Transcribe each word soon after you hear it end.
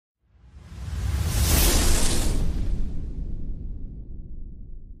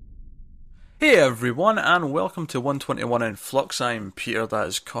Hey everyone, and welcome to 121 in Flux. I'm Peter, that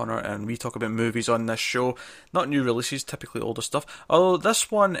is Connor, and we talk about movies on this show. Not new releases, typically older stuff. Although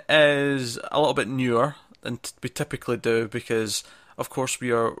this one is a little bit newer than we typically do because, of course,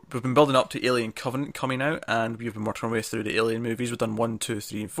 we've been building up to Alien Covenant coming out, and we've been working our way through the Alien movies. We've done 1, 2,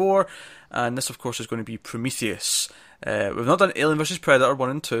 3, and 4, and this, of course, is going to be Prometheus. We've not done Alien vs Predator 1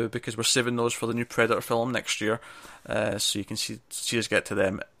 and 2 because we're saving those for the new Predator film next year. So you can see us get to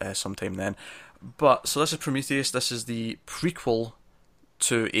them sometime then. So this is Prometheus. This is the prequel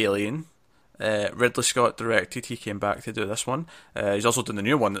to Alien. Ridley Scott directed. He came back to do this one. He's also done the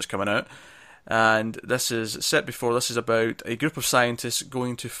new one that's coming out. And this is set before. This is about a group of scientists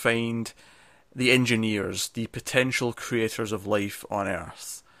going to find the engineers, the potential creators of life on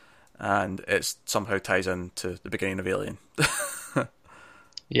Earth. And it somehow ties into the beginning of Alien.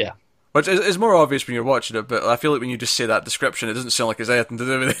 Yeah. Which is more obvious when you're watching it, but I feel like when you just say that description, it doesn't sound like it's anything to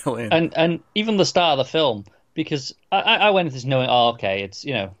do with Alien. And even the start of the film, because I went into this knowing, okay, it's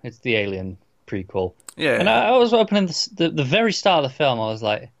the Alien prequel. Yeah. And I was opening the very start of the film, I was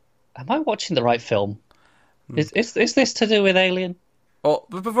like, am I watching the right film? Is this to do with Alien? Well,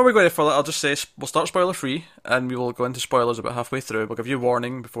 before we go any further, I'll just say we'll start spoiler free, and we will go into spoilers about halfway through. We'll give you a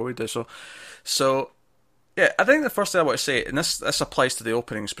warning before we do so. So, yeah, I think the first thing I want to say, and this applies to the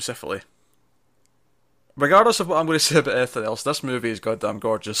opening specifically, regardless of what I'm going to say about anything else, this movie is goddamn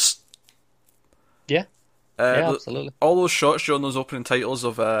gorgeous. Yeah, absolutely. All those shots showing those opening titles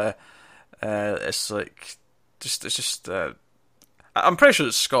of it's like it's just. I'm pretty sure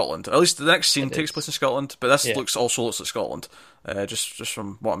it's Scotland. At least the next scene takes place in Scotland, but this also looks like Scotland, just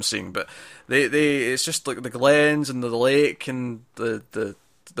from what I'm seeing. But it's just like the glens and the lake and the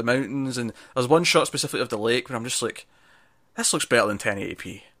mountains, and there's one shot specifically of the lake where I'm just like, this looks better than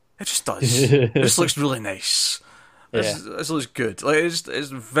 1080p. It just does. It just looks really nice. This looks good. Like it's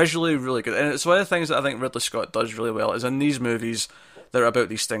visually really good, and it's one of the things that I think Ridley Scott does really well. Is in these movies that are about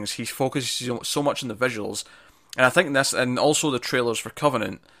these things, he focuses so much on the visuals. And I think this, and also the trailers for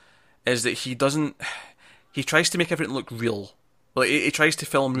Covenant, is that he tries to make everything look real. Like, he tries to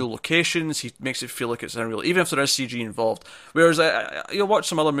film real locations, he makes it feel like it's unreal, even if there is CG involved. Whereas, you'll watch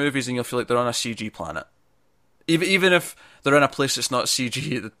some other movies and you'll feel like they're on a CG planet. Even if they're in a place that's not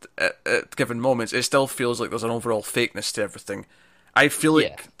CG at given moments, it still feels like there's an overall fakeness to everything. I feel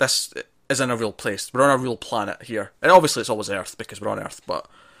like this is in a real place. We're on a real planet here. And obviously it's always Earth, because we're on Earth, but...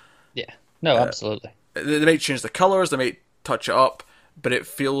 Yeah, no, absolutely. They might change the colours, they might touch it up, but it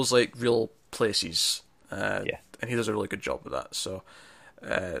feels like real places. And he does a really good job with that. So,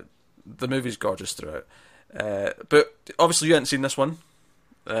 the movie's gorgeous throughout. But obviously you hadn't seen this one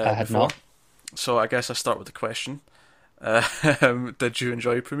I had before. not. So I guess I start with the question. Did you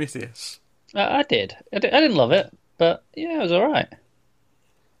enjoy Prometheus? I did. I didn't love it, but yeah, it was alright.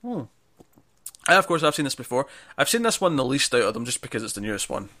 And of course, I've seen this before. I've seen this one the least out of them just because it's the newest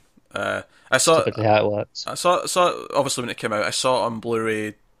one. I saw typically how it works. I saw it obviously when it came out. I saw it on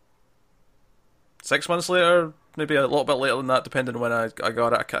Blu-ray 6 months later, maybe a little bit later than that, depending on when I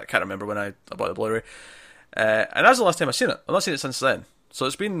got it. I can't remember when I bought the Blu-ray. And that's the last time I've seen it. I've not seen it since then. So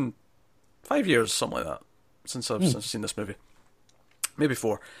it's been 5 years, something like that, since I've seen this movie. Maybe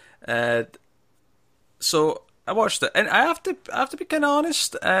 4. So I watched it, and I have to be kind of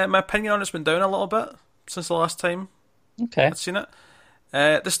honest. My opinion on it's been down a little bit since the last time I'd seen it.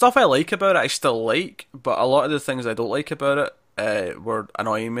 The stuff I like about it, I still like, but a lot of the things I don't like about it were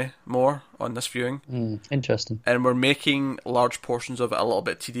annoying me more on this viewing. Interesting. And we're making large portions of it a little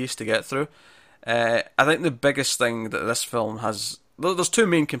bit tedious to get through. I think the biggest thing that this film has... There's two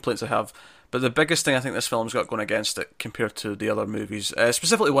main complaints I have, but the biggest thing I think this film's got going against it compared to the other movies,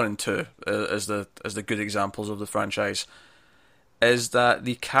 specifically 1 and 2, as the good examples of the franchise, is that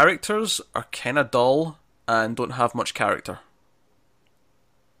the characters are kind of dull and don't have much character.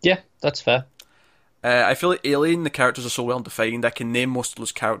 Yeah, that's fair. I feel like Alien, the characters are so well defined. I can name most of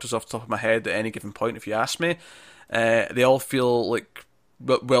those characters off the top of my head at any given point if you ask me. They all feel like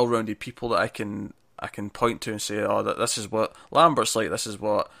well-rounded people that I can point to and say, oh, this is what Lambert's like, this is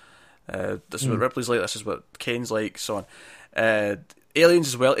what Ripley's like, this is what Kane's like, so on. Aliens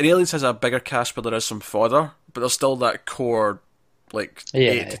as well. And Aliens has a bigger cast where there is some fodder, but there's still that core, like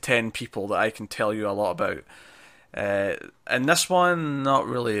 8 to 10 people that I can tell you a lot about. And this one, not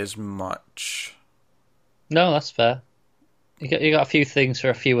really as much. No, that's fair. You got a few things for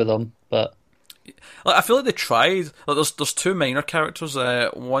a few of them, but like, I feel like they tried. Like, there's 2 minor characters.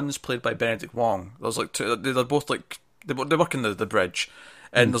 One's played by Benedict Wong. There's like 2. They're both like they work in the bridge,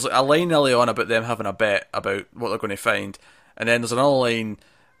 and there's like a line early on about them having a bet about what they're going to find, and then there's another line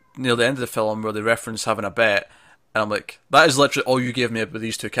near the end of the film where they reference having a bet, And I'm like, that is literally all you gave me with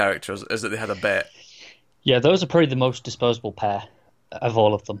these two characters, is that they had a bet. Yeah, those are probably the most disposable pair of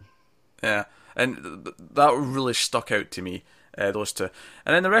all of them. Yeah, and that really stuck out to me, those two.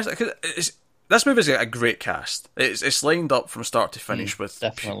 And then the rest, this movie's got a great cast. It's lined up from start to finish with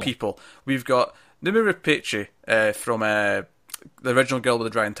people. We've got Noomi Rapace from the original Girl with the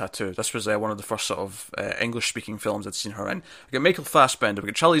Dragon Tattoo. This was one of the first sort of English-speaking films I'd seen her in. We got Michael Fassbender,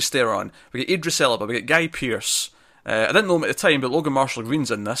 we got Charlize Theron, we got Idris Elba, we got Guy Pearce. I didn't know him at the time, but Logan Marshall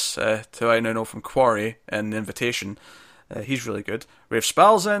Green's in this, who I now know from Quarry and The Invitation. He's really good. Rafe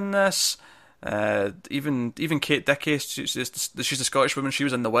Spall's in this. Even Kate Dickie, she's the Scottish woman. She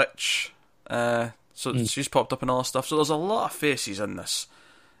was in The Witch. She's popped up in all this stuff. So there's a lot of faces in this.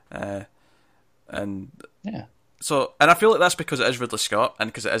 And yeah. So, and I feel like that's because it is Ridley Scott and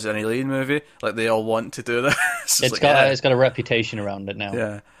because it is an Alien movie. Like, they all want to do this. It's got a reputation around it now.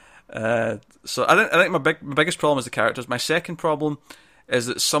 Yeah. So I think my biggest problem is the characters. My second problem is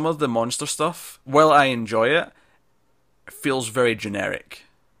that some of the monster stuff, while I enjoy it, feels very generic.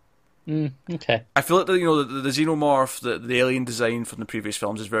 Okay. I feel like the xenomorph, the alien design from the previous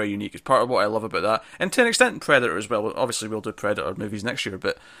films is very unique. It's part of what I love about that, and to an extent, Predator as well. Obviously, we'll do Predator movies next year,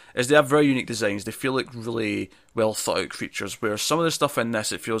 but as they have very unique designs, they feel like really well thought out creatures. Where some of the stuff in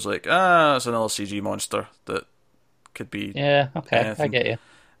this, it feels like it's another CG monster that could be. Yeah. Okay. Anything. I get you.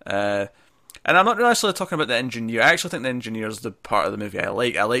 And I'm not necessarily talking about the engineer. I actually think the engineer is the part of the movie I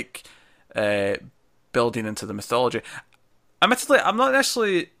like. I like building into the mythology. Admittedly, I'm not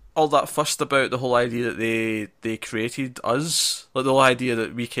necessarily all that fussed about the whole idea that they created us, like the whole idea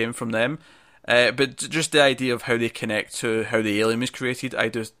that we came from them, but just the idea of how they connect to how the alien was created, I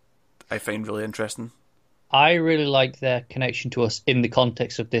find really interesting. I really like their connection to us in the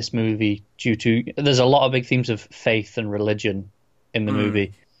context of this movie, due to there's a lot of big themes of faith and religion in the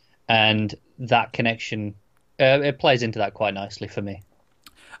movie, and that connection it plays into that quite nicely for me.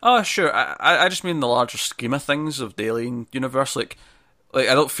 Oh, sure. I just mean the larger scheme of things of the Alien universe. Like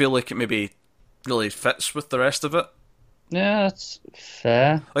I don't feel like it maybe really fits with the rest of it. Yeah, that's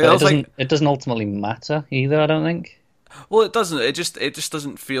fair. Like, it doesn't ultimately matter either, I don't think. Well, it doesn't. It just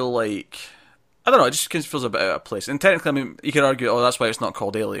doesn't feel like, I don't know. It just feels a bit out of place. And technically, I mean, you could argue, that's why it's not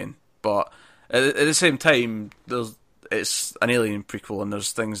called Alien. But at the same time, it's an Alien prequel, and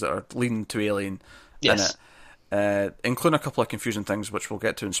there's things that are leading to Alien in it, including a couple of confusing things, which we'll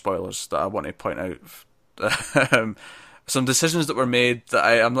get to in spoilers, that I want to point out. Some decisions that were made that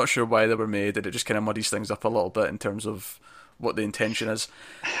I'm not sure why they were made, and it just kind of muddies things up a little bit in terms of what the intention is.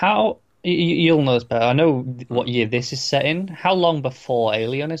 How you'll know this better. I know what year this is set in. How long before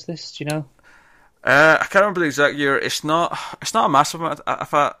Alien is this? Do you know? I can't remember the exact year. It's not a massive amount.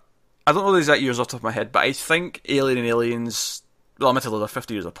 I don't know the exact years off the top of my head, but I think Alien and Aliens, well, admittedly they're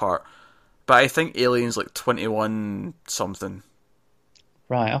 50 years apart, but I think Alien's like 21 something.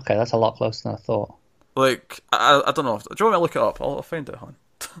 Right. Okay, that's a lot closer than I thought. Like, I don't know. Do you want me to look it up? I'll find it, hon.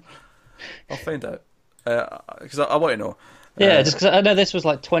 I'll find out. Because I want to know. Yeah, just because I know this was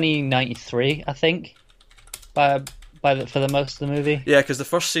like 2093, I think, for the most of the movie. Yeah, because the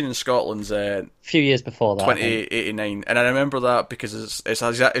first scene in Scotland's a few years before that, 2089, and I remember that because it's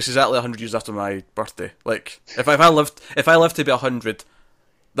exactly 100 years after my birthday. Like, if I live to be 100,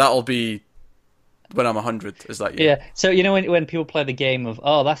 that'll be when I'm 100. Is that year? Yeah. So you know when people play the game of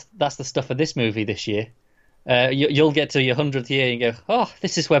that's the stuff of this movie this year, you'll get to your 100th year and go,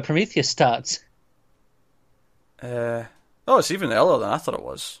 this is where Prometheus starts. It's even earlier than I thought it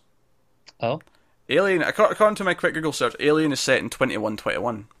was. Oh. Alien, according to my quick Google search, Alien is set in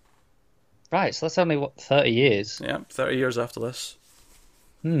 2121. Right, so that's only 30 years. Yeah, 30 years after this.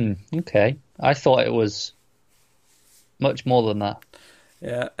 Okay. I thought it was much more than that.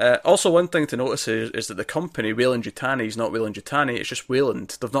 Yeah. Also, one thing to notice is that the company, Weyland-Yutani, is not Weyland-Yutani, it's just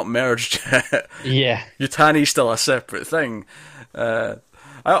Weyland. They've not merged yet. Yeah. Yutani's still a separate thing.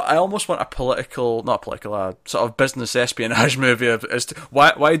 I almost want a sort of business espionage movie as to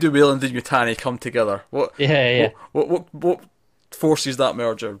why do Weyland and Yutani come together? What forces that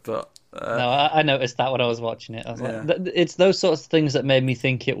merger? But no, I noticed that when I was watching it. I was like, it's those sorts of things that made me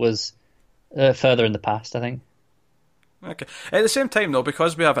think it was further in the past, I think. Okay. At the same time, though,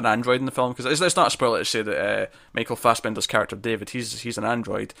 because we have an android in the film, because it's not a spoiler to say that Michael Fassbender's character David, he's an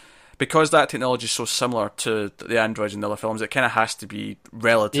android. Because that technology is so similar to the androids in the other films, it kind of has to be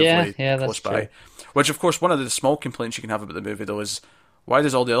relatively close by. True. Which, of course, one of the small complaints you can have about the movie, though, is why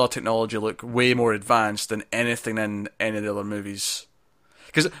does all the other technology look way more advanced than anything in any of the other movies?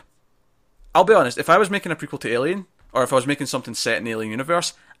 Because, I'll be honest, if I was making a prequel to Alien, or if I was making something set in the Alien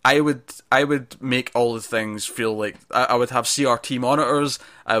universe, I would make all the things feel like I would have CRT monitors.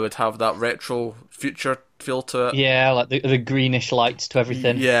 I would have that retro future feel to it. Yeah, like the greenish lights to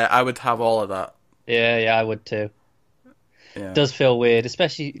everything. Yeah, I would have all of that. Yeah, I would too. Yeah. It does feel weird,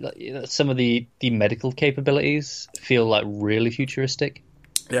 especially like, some of the medical capabilities feel like really futuristic.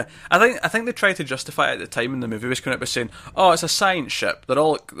 Yeah, I think they tried to justify it at the time in the movie was coming out by saying, "Oh, it's a science ship. They're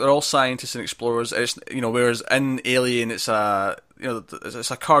all scientists and explorers." It's whereas in Alien, it's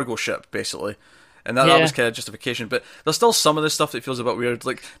it's a cargo ship basically, and that was kind of justification. But there's still some of the stuff that feels a bit weird.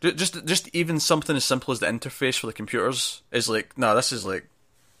 Like just even something as simple as the interface for the computers is like, no, this is like.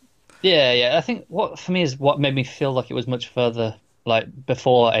 Yeah. I think what made me feel like it was much further like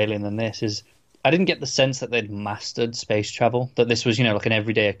before Alien than this is. I didn't get the sense that they'd mastered space travel, that this was, like an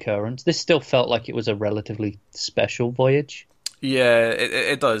everyday occurrence. This still felt like it was a relatively special voyage. Yeah,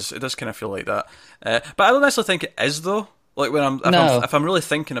 it does. It does kind of feel like that. But I don't necessarily think it is, though. Like, if I'm really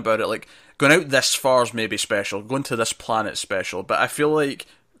thinking about it, like, going out this far is maybe special, going to this planet is special, but I feel like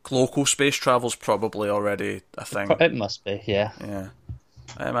local space travel's probably already a thing. It must be, yeah. Yeah,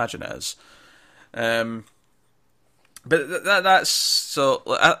 I imagine it is. But that's so.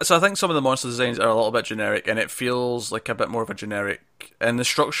 So I think some of the monster designs are a little bit generic, and it feels like a bit more of a generic. And the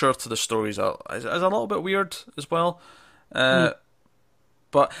structure to the stories is a little bit weird as well. But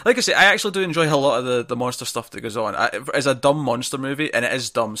like I say, I actually do enjoy a lot of the monster stuff that goes on. It's a dumb monster movie, and it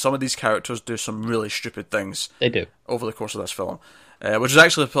is dumb. Some of these characters do some really stupid things. They do over the course of this film. Which is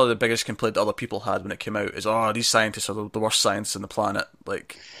actually probably the biggest complaint that other people had when it came out is, these scientists are the worst scientists on the planet.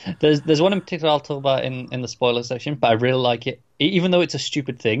 Like, there's one in particular I'll talk about in the spoiler section, but I really like it. Even though it's a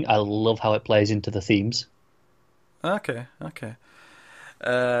stupid thing, I love how it plays into the themes. Okay.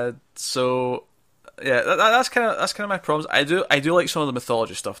 So yeah, that's kind of my problems. I do like some of the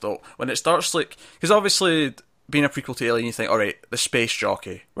mythology stuff though. When it starts because obviously being a prequel to Alien, you think, all right, the space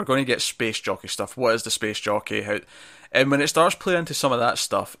jockey. We're going to get space jockey stuff. What is the space jockey? How? And when it starts playing into some of that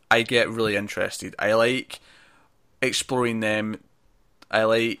stuff, I get really interested. I like exploring them. I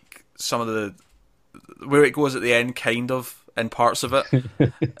like some of the where it goes at the end, kind of, in parts of it.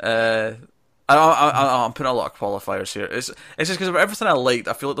 I'm putting a lot of qualifiers here. It's just because of everything I liked,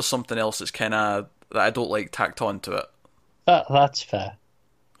 I feel like there's something else that's kind of that I don't like tacked on to it. That's fair.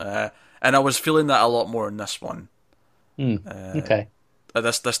 And I was feeling that a lot more in this one. Okay. At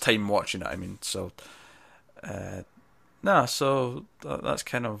this time watching it, I mean, so. So that's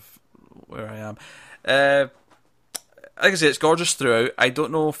kind of where I am. Like I say, it's gorgeous throughout. I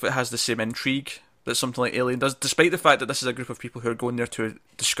don't know if it has the same intrigue that something like Alien does, despite the fact that this is a group of people who are going there to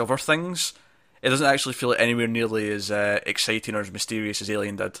discover things. It doesn't actually feel anywhere nearly as exciting or as mysterious as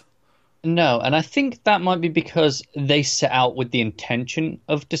Alien did. No, and I think that might be because they set out with the intention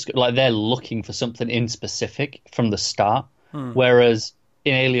of like they're looking for something in specific from the start, whereas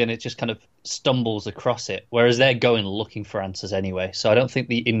in Alien it just kind of stumbles across it, whereas they're going looking for answers anyway. So I don't think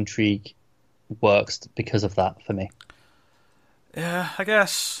the intrigue works because of that for me. Yeah, I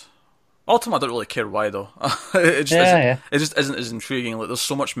guess. Ultimately, I don't really care why though. It just isn't as intriguing. Like, there's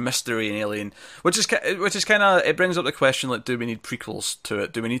so much mystery in Alien, which is kind of, it brings up the question, like, do we need prequels to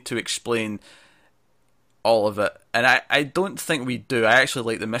it? Do we need to explain all of it? And I don't think we do. I actually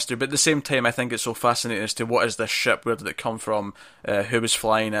like the mystery, but at the same time, I think it's so fascinating as to what is this ship, where did it come from, who was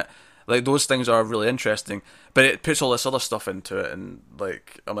flying it. Like, those things are really interesting, but it puts all this other stuff into it, and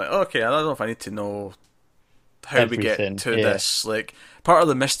like, I'm like, okay, I don't know if I need to know how everything, we get to this. Like, part of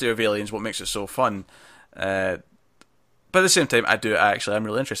the mystery of Aliens, what makes it so fun. But at the same time, I'm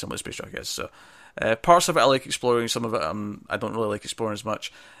really interested in what Space Jockey is. So parts of it I like exploring, some of it I don't really like exploring as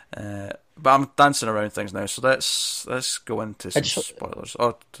much. But I'm dancing around things now, so let's go into some spoilers.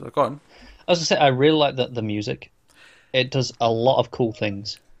 Oh, go on. I was gonna say, I really like the music. It does a lot of cool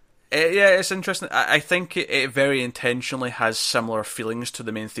things. Yeah, it's interesting. I think it very intentionally has similar feelings to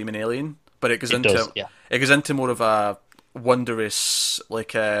the main theme in Alien, but it goes into more of a wondrous,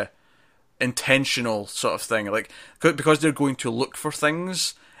 like intentional sort of thing. Like, because they're going to look for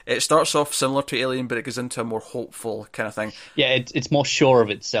things, it starts off similar to Alien, but it goes into a more hopeful kind of thing. Yeah, it's more sure of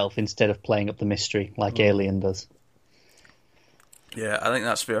itself instead of playing up the mystery like Alien does. Yeah, I think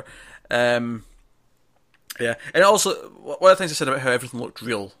that's fair. Yeah, and also one of the things I said about how everything looked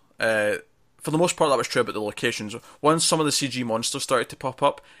real. For the most part, that was true about the locations. Once some of the CG monsters started to pop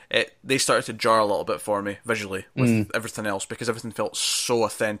up, they started to jar a little bit for me visually with everything else, because everything felt so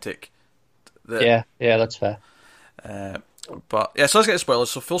authentic. Yeah, that's fair. But yeah, so let's get to spoilers.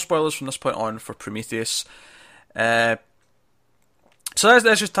 So full spoilers from this point on for Prometheus. So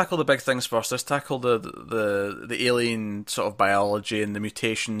let's just tackle the big things first. Let's tackle the alien sort of biology and the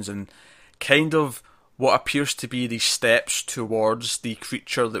mutations and kind of what appears to be the steps towards the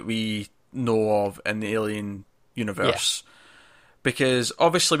creature that we know of in the Alien universe. because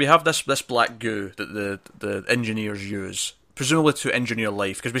obviously we have this black goo that the engineers use, presumably to engineer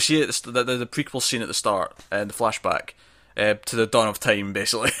life, because we see it the prequel scene at the start and the flashback to the dawn of time,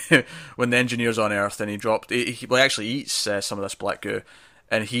 basically, when the engineer's on Earth and he actually eats some of this black goo,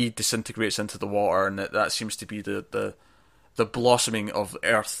 and he disintegrates into the water, and that seems to be the blossoming of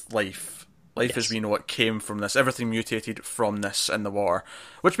Earth life. Life as we know it came from this. Everything mutated from this in the water,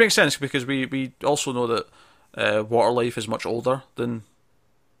 which makes sense because we also know that water life is much older than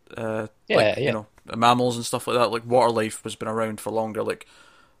you know, mammals and stuff like that. Like water life has been around for longer. Like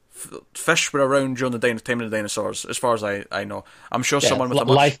fish were around during the time of the dinosaurs, as far as I know. I'm sure someone with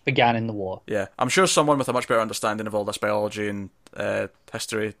life began in the water. Yeah, I'm sure someone with a much better understanding of all this biology and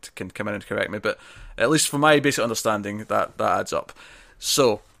history can come in and correct me. But at least from my basic understanding, that adds up.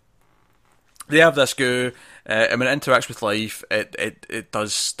 So they have this goo, and when it interacts with life, it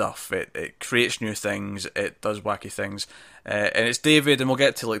does stuff. It creates new things. It does wacky things, and it's David, and we'll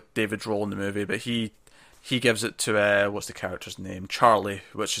get to like David's role in the movie, but he gives it to what's the character's name? Charlie,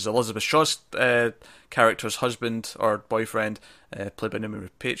 which is Elizabeth Shaw's character's husband or boyfriend, played by Noomi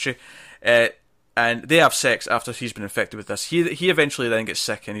Rapace, and they have sex after he's been infected with this. He eventually then gets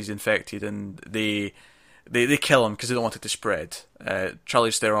sick and he's infected, and they kill him because they don't want it to spread.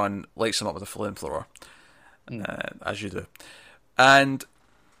 Charlize Theron lights him up with a flamethrower, as you do. And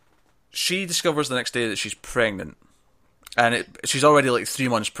she discovers the next day that she's pregnant. And she's already like 3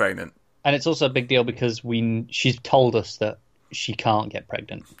 months pregnant. And it's also a big deal because she's told us that she can't get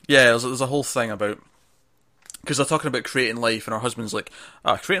pregnant. Yeah, there's a whole thing about... Because they're talking about creating life, and her husband's like,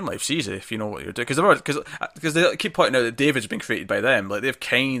 creating life's easy if you know what you're doing. Because they keep pointing out that David's been created by them. Like, they've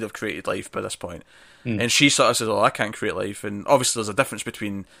kind of created life by this point. And she sort of says, I can't create life. And obviously there's a difference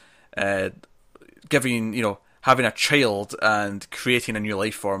between having a child and creating a new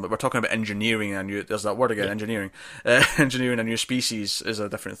life form. But we're talking about engineering there's that word again, engineering. Engineering a new species is a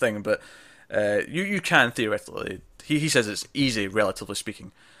different thing. But you can theoretically. He says it's easy, relatively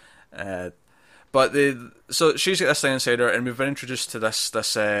speaking. So she's got this thing inside her, and we've been introduced to this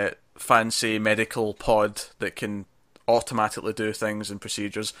fancy medical pod that can automatically do things and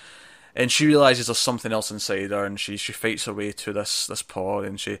procedures. And she realises there's something else inside her, and she fights her way to this pod,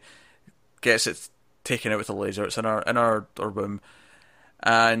 and she gets it taken out with a laser. It's in her womb,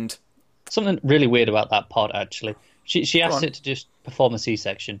 and something really weird about that pod. Actually, she asked it to just perform a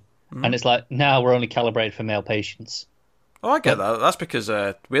C-section, and it's like, now we're only calibrated for male patients. Oh, I get that. That's because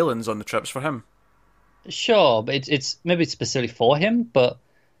Wayland's on the trips for him. Sure, but it's maybe specifically for him. But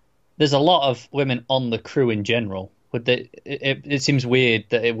there's a lot of women on the crew in general. It seems weird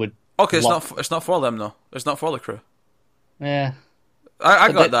that it would. Okay, it's not for them though. It's not for the crew. Yeah,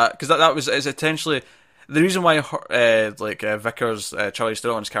 I got that because that was essentially the reason why Vickers, Charlize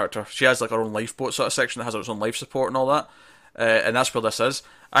Theron's character, she has like her own lifeboat sort of section that has its own life support and all that, and that's where this is.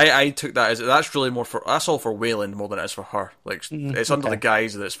 I took that as that's really more for that's all for Wayland more than it is for her. Like it's under the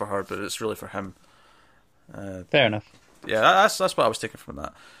guise that it's for her, but it's really for him. Fair enough. Yeah, that's what I was taking from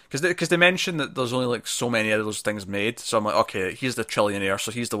that. Because they mentioned that there's only like so many of those things made, so I'm like, okay, he's the trillionaire,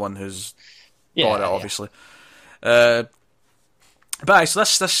 so he's the one who's got it, obviously. So this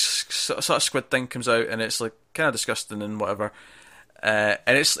sort of squid thing comes out, and it's like kind of disgusting and whatever, and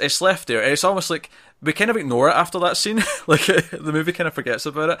it's left there, and it's almost like we kind of ignore it after that scene. Like the movie kind of forgets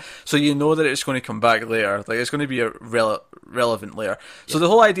about it, so you know that it's going to come back later. Like it's going to be a relevant later. So the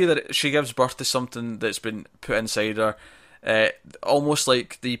whole idea that she gives birth to something that's been put inside her, almost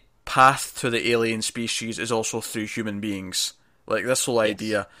like the path to the alien species is also through human beings. Like this whole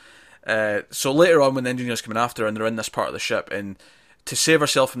idea. So later on, when the engineer's coming after her and they're in this part of the ship, and to save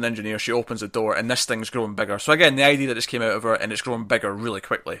herself from the engineer, she opens the door, and this thing's growing bigger. So again, the idea that this came out of her, and it's growing bigger really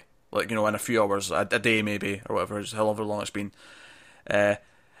quickly. Like, you know, in a few hours, a day maybe, or whatever, however long it's been. Now,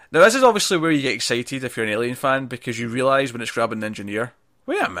 this is obviously where you get excited if you're an Alien fan, because you realise when it's grabbing the engineer,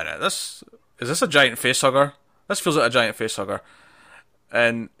 wait a minute, is this a giant facehugger? This feels like a giant facehugger.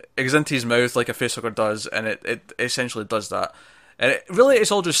 And it goes into his mouth like a facehugger does, and it essentially does that. And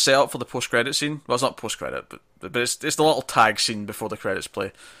it's all just set up for the post-credit scene. Well, it's not post-credit, but it's the little tag scene before the credits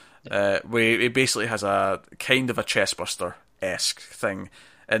play. Where it basically has a kind of a chestbuster-esque thing.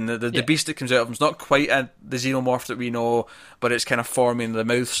 And the beast that comes out of him is not quite the xenomorph that we know, but it's kind of forming, the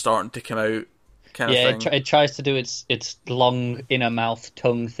mouth starting to come out kind of thing. It tries to do its long inner mouth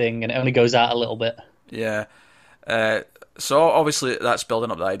tongue thing, and it only goes out a little bit. Yeah. So obviously that's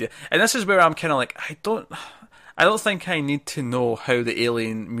building up the idea. And this is where I'm kind of like, I don't think I need to know how the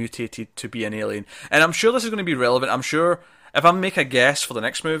alien mutated to be an alien. And I'm sure this is going to be relevant. I'm sure if I make a guess for the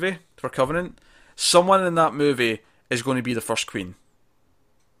next movie, for Covenant, someone in that movie is going to be the first queen.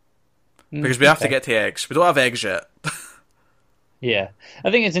 Because we have to get to eggs. We don't have eggs yet. Yeah,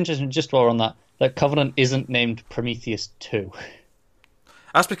 I think it's interesting just while we're on that Covenant isn't named Prometheus 2.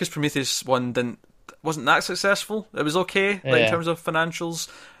 That's because Prometheus 1 wasn't that successful. It was okay, like in Yeah, terms of financials.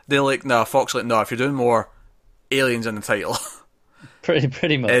 They're like, no, Fox like, no, if you're doing more, aliens in the title.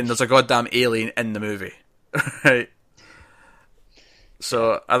 pretty And much. there's a goddamn alien in the movie. Right?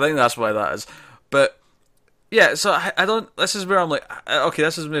 So I think that's why that is. But yeah, so I don't. This is where I'm like, okay,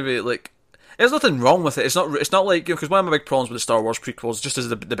 this is maybe like. There's nothing wrong with it. It's not. It's not like, because one of my big problems with the Star Wars prequels, just as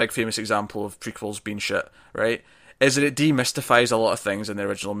the big famous example of prequels being shit, right, is that it demystifies a lot of things in the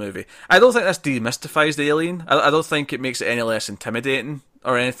original movie. I don't think this demystifies the alien. I don't think it makes it any less intimidating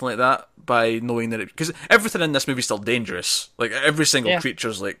or anything like that by knowing that it, because everything in this movie is still dangerous. Like every single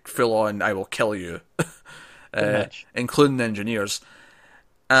creature's like full on, I will kill you, including the engineers.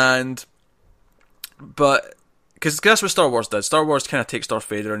 But because that's what Star Wars did. Star Wars kind of takes Darth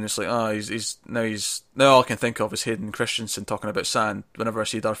Vader and it's like, oh, he's now all I can think of is Hayden Christensen talking about sand. Whenever I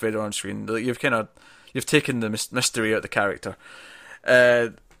see Darth Vader on screen, like, you've taken the mystery out of the character.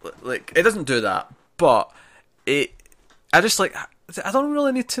 Like it doesn't do that, but I just like, I don't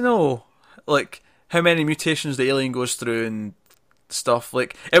really need to know like how many mutations the alien goes through and stuff.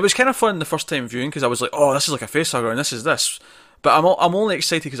 Like it was kind of fun the first time viewing because I was like, oh, this is like a facehugger and this is this. But I'm only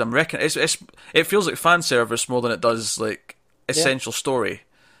excited because I'm reckoning it feels like fan service more than it does like essential story,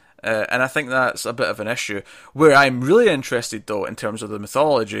 and I think that's a bit of an issue. Where I'm really interested though in terms of the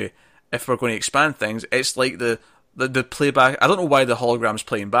mythology, if we're going to expand things, it's like the playback. I don't know why the hologram's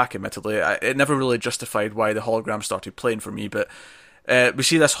playing back. Admittedly, it never really justified why the hologram started playing for me, but. We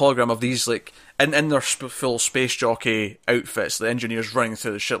see this hologram of these, like, in their full space jockey outfits, the engineers running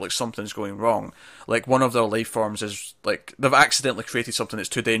through the shit like something's going wrong. Like, one of their life forms is, like, they've accidentally created something that's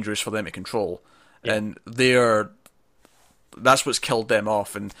too dangerous for them to control. Yeah. And that's what's killed them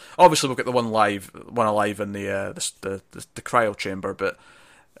off. And obviously we've got the one alive in the cryo chamber, but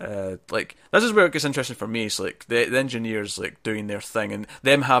like this is where it gets interesting for me. It's like the engineers like doing their thing and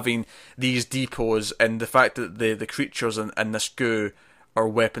them having these depots and the fact that the creatures in this goo are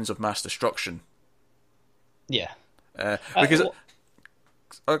weapons of mass destruction. Yeah, because go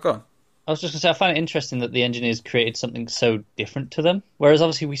on. I was just going to say I find it interesting that the engineers created something so different to them, whereas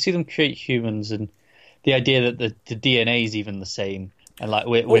obviously we see them create humans and the idea that the DNA is even the same and like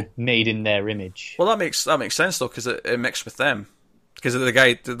we're made in their image. Well, that makes sense though because it mixed with them. Because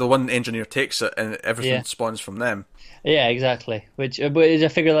the one engineer takes it and everything spawns from them. Yeah, exactly. Which, but I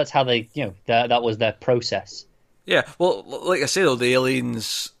figure that's how they, that was their process. Yeah, well, like I say though, the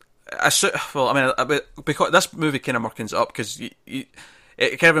aliens. Because this movie kind of murkins it up because it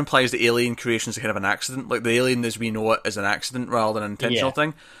kind of implies the alien creation is kind of an accident. Like the alien as we know it is an accident rather than an intentional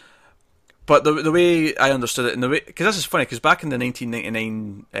thing. But the way I understood it, because this is funny, because back in the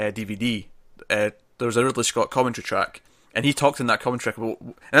 1999 DVD, there was a Ridley Scott commentary track. And he talked in that commentary about,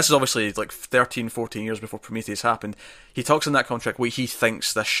 and this is obviously like 13, 14 years before Prometheus happened, he talks in that commentary what he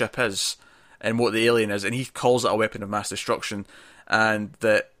thinks this ship is and what the alien is, and he calls it a weapon of mass destruction, and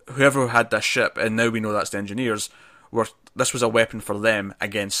that whoever had this ship, and now we know that's the engineers, this was a weapon for them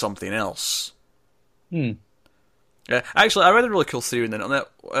against something else. Actually, I read a really cool theory on the internet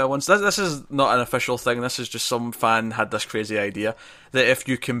once. This is not an official thing, this is just some fan had this crazy idea, that if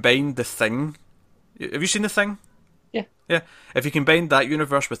you combine The Thing... Have you seen The Thing? Yeah. If you combine that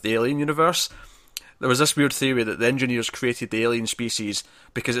universe with the alien universe, there was this weird theory that the engineers created the alien species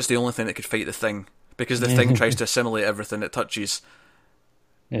because it's the only thing that could fight the Thing. Because the Thing tries to assimilate everything it touches.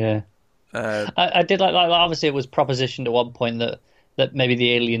 Yeah. I did like that. Obviously, it was propositioned at one point that maybe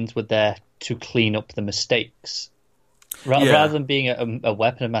the aliens were there to clean up the mistakes. Rather than being a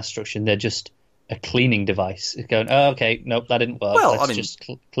weapon of mass destruction, they're just a cleaning device. It's going, oh, okay, nope, that didn't work. Well, Let's just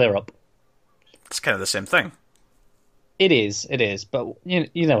clear up. It's kind of the same thing. It is, but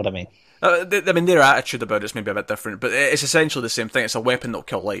you know what I mean. Their attitude about it's maybe a bit different, but it's essentially the same thing. It's a weapon that'll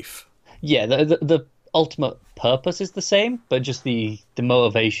kill life. Yeah, the ultimate purpose is the same, but just the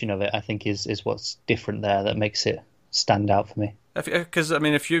motivation of it, I think, is what's different there that makes it stand out for me. Because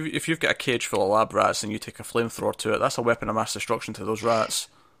if you've got a cage full of lab rats and you take a flamethrower to it, that's a weapon of mass destruction to those rats.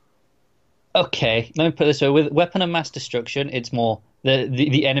 Okay, let me put it this way: with weapon of mass destruction, it's more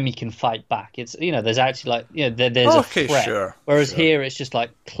the enemy can fight back. It's there's actually there's a threat. Sure, whereas here it's just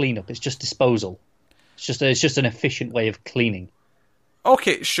like cleanup. It's just disposal. It's just an efficient way of cleaning.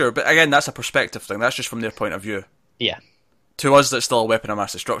 Okay, sure, but again, that's a perspective thing. That's just from their point of view. Yeah. To us, that's still a weapon of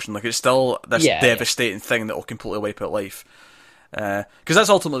mass destruction. Like it's still this devastating thing that will completely wipe out life. Because that's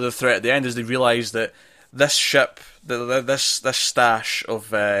ultimately the threat at the end. Is they realise that this ship, this stash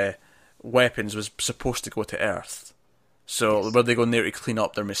of weapons was supposed to go to Earth. So were they going there to clean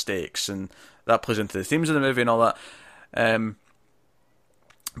up their mistakes, and that plays into the themes of the movie and all that.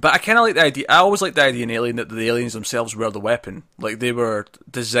 But I kind of like the idea. I always liked the idea in Alien that the aliens themselves were the weapon. Like they were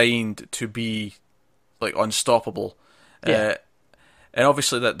designed to be like unstoppable. Yeah. And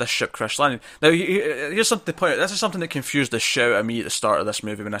obviously that this ship crash landing. Now here's something to point out. This is something that confused the shit out of me at the start of this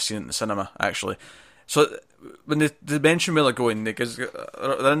movie when I seen it in the cinema. Actually, so when they mention where they're going, because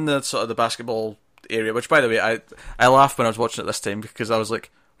they're in the sort of the basketball area. Which, by the way, I laughed when I was watching it this time because I was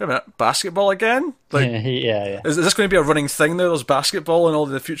like, wait a minute, basketball again? Like, yeah. Is this going to be a running thing now? There's basketball in all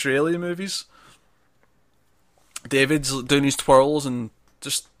the future Alien movies. David's doing his twirls and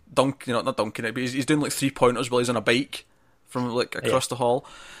just not dunking it, but he's doing like 3-pointers while he's on a bike from like across the hall.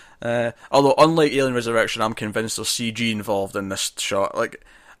 Although unlike Alien Resurrection, I'm convinced there's CG involved in this shot. Like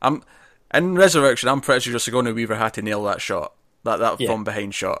in Resurrection, I'm pretty sure Sigourney Weaver had to nail that shot, that from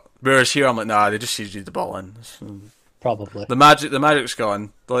behind shot. Whereas here, I'm like, nah, they just CG'd the ball in. Probably the magic's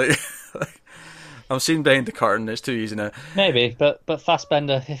gone. Like I'm seeing behind the curtain. It's too easy now. Maybe, but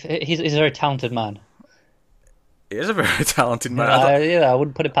Fassbender, he's a very talented man. He is a very talented man. I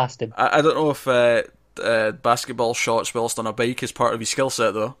wouldn't put it past him. I don't know if basketball shots whilst on a bike is part of his skill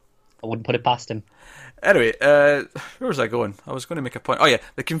set, though. I wouldn't put it past him. Anyway, where was I going? I was going to make a point. Oh yeah,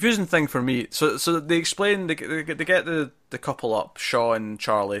 the confusing thing for me. So they explain they get the couple up, Shaw and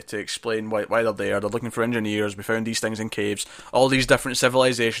Charlie, to explain why they're there. They're looking for engineers. We found these things in caves. All these different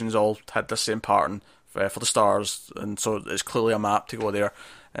civilizations all had the same pattern for the stars, and so it's clearly a map to go there.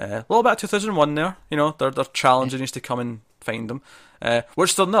 A little bit of 2001 there. You know, they're challenging us to come and find them.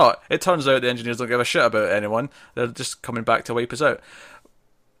 Which they're not. It turns out the engineers don't give a shit about anyone. They're just coming back to wipe us out.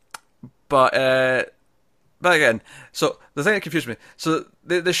 But again, so the thing that confused me. So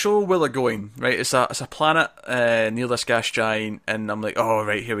they show where they're going, right? It's a planet near this gas giant, and I'm like, oh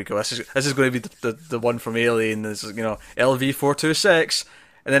right, here we go. This is going to be the one from Alien. This is, LV-426,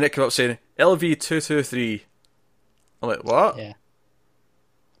 and then it came up saying LV-223. I'm like, what? Yeah.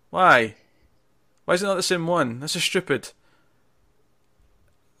 Why? Why is it not the same one? This is stupid.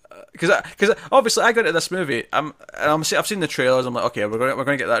 Because obviously I got into this movie. I've seen the trailers. I'm like, okay, we're going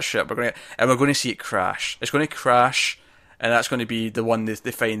to get that ship. We're going to see it crash. It's going to crash, and that's going to be the one they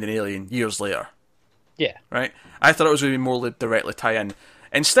find in Alien years later. Yeah. Right. I thought it was going to be more directly tie in.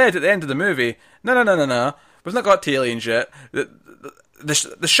 Instead, at the end of the movie, no. We've not got to aliens yet.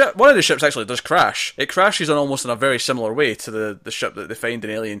 The ship, one of the ships actually does crash. It crashes almost in a very similar way to the ship that they find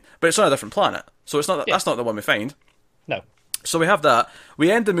in Alien, but it's on a different planet. So it's not that's not the one we find. No. So we have that.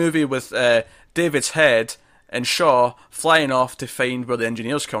 We end the movie with David's head and Shaw flying off to find where the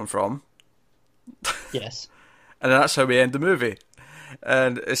engineers come from. Yes. And that's how we end the movie.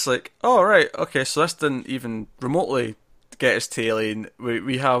 And it's like, oh, right, okay, so this didn't even remotely get us to Alien.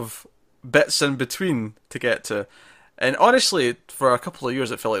 We have bits in between to get to. And honestly, for a couple of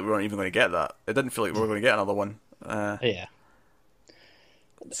years, it felt like we weren't even going to get that. It didn't feel like we were going to get another one. Yeah.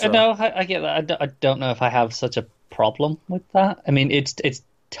 So. No, I get that. I don't know if I have such a problem with that. I mean, it's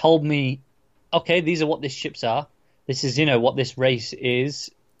told me, okay, these are what these ships are. This is, what this race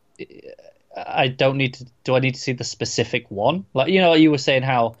is. I don't need to. Do I need to see the specific one? Like, you were saying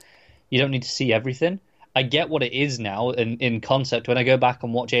how you don't need to see everything. I get what it is now in concept. When I go back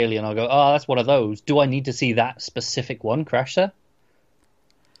and watch Alien, I'll go, oh, that's one of those. Do I need to see that specific one crash there?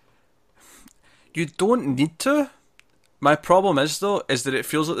 You don't need to. My problem is that it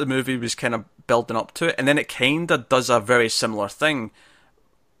feels like the movie was kind of building up to it, and then it kind of does a very similar thing.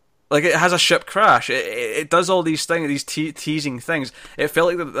 Like, it has a ship crash. It does all these things, these teasing things. It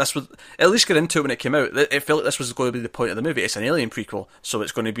felt like this was, at least get into it when it came out, it felt like this was going to be the point of the movie. It's an Alien prequel, so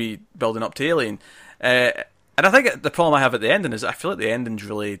it's going to be building up to Alien. And I think the problem I have at the ending is I feel like the ending's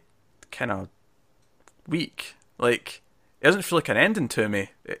really kind of weak. Like, it doesn't feel like an ending to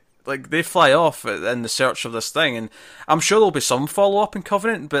me. Like, they fly off in the search of this thing, and I'm sure there'll be some follow-up in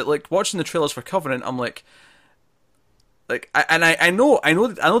Covenant, but, like, watching the trailers for Covenant, I'm like, I know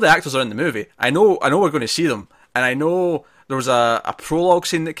the actors are in the movie. I know we're going to see them, and I know there was a prologue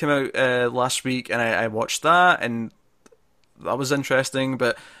scene that came out last week, and I watched that, and that was interesting.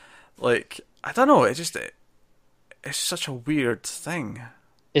 But like, I don't know, it's such a weird thing.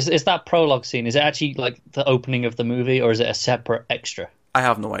 Is that prologue scene? Is it actually like the opening of the movie, or is it a separate extra? I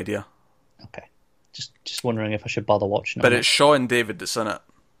have no idea. Okay, just wondering if I should bother watching it. But it's Shaw and David that's in it.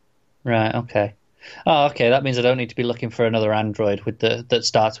 Right. Okay. Oh, okay. That means I don't need to be looking for another android that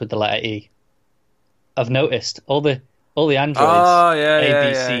starts with the letter E. I've noticed all the androids. Oh yeah, A,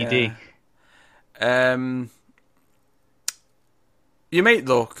 B, C, D. You might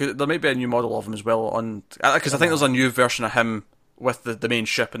though, cause there might be a new model of him as well because I think there's a new version of him with the main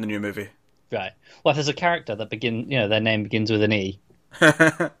ship in the new movie. Right. Well, if there's a character that their name begins with an E,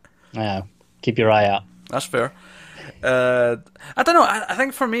 keep your eye out. That's fair. I don't know. I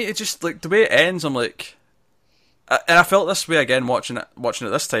think for me, it's just like the way it ends. I'm like, and I felt this way again watching it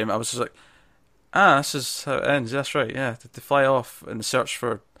this time. I was just like, this is how it ends. That's right. Yeah, they fly off in the search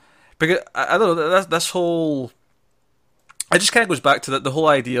for. Because I don't know. This whole. It just kind of goes back to the whole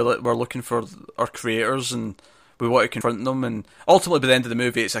idea that we're looking for our creators and we want to confront them, and ultimately by the end of the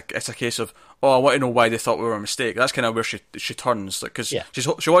movie, it's a case of, I want to know why they thought we were a mistake. That's kind of where she turns, because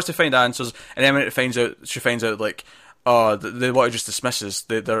she wants to find answers, and then when she finds out like, they want to just dismiss us.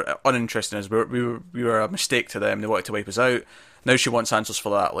 They're uninterested in us. We were a mistake to them. They wanted to wipe us out. Now she wants answers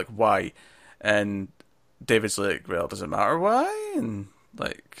for that, like why, and David's like, well, does it matter why? And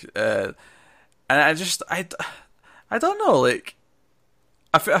like, and I don't know, like,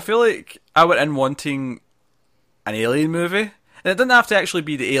 I feel like I went in wanting an alien movie, and it didn't have to actually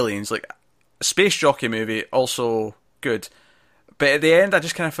be the aliens. Like, a space jockey movie, also good, but at the end, I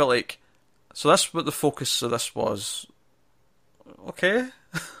just kind of felt like, so that's what the focus of this was. Okay.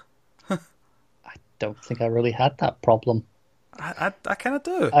 I don't think I really had that problem. I kind of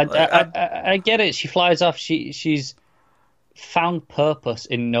do. I get it. She flies off. She's found purpose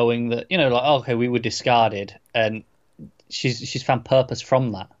in knowing that, like, okay, we were discarded, and she's found purpose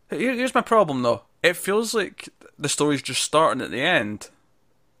from that. Here's my problem, though. It feels like the story's just starting at the end.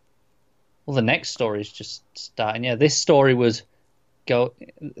 Well, the next story's just starting. Yeah, this story was I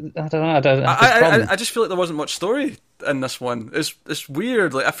don't know. I just feel like there wasn't much story in this one. It's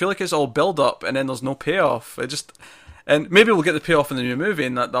weird. Like, I feel like it's all build up and then there's no payoff. And maybe we'll get the payoff in the new movie,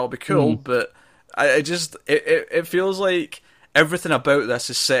 and that'll be cool. But it feels like everything about this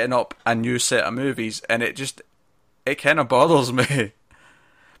is setting up a new set of movies, and it kind of bothers me.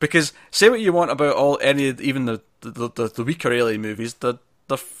 Because say what you want about even the weaker alien movies, they're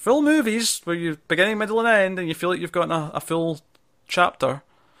full movies where you beginning, middle, and end, and you feel like you've got a full chapter.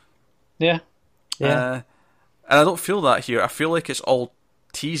 Yeah. And I don't feel that here. I feel like it's all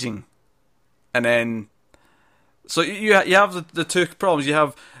teasing, and then so you have the two problems. You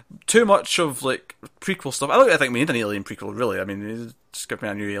have too much of like prequel stuff. I think we need an alien prequel, really. I mean, just give me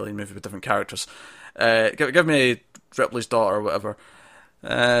a new alien movie with different characters. Give me Ripley's daughter or whatever.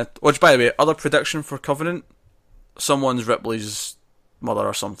 Which, by the way, other prediction for Covenant: someone's Ripley's mother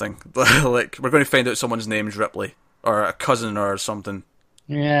or something. Like, we're going to find out someone's name's Ripley, or a cousin or something.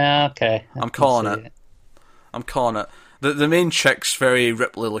 Yeah, okay. I'm calling it. I'm calling it. The main chick's very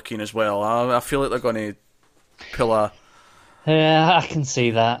Ripley looking as well. I feel like they're going to pull a. Yeah, I can see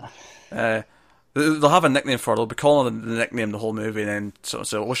that. They'll have a nickname for her. They'll be calling the nickname the whole movie, and then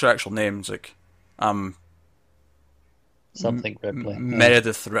so what's your actual name? It's like, something Ripley.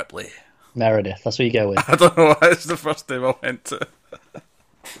 Meredith Ripley. Meredith, that's what you go with. I don't know why it's the first name I went to.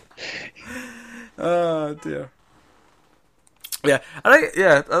 Oh dear. Yeah, I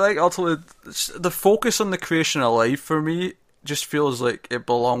think ultimately the focus on the creation of life for me just feels like it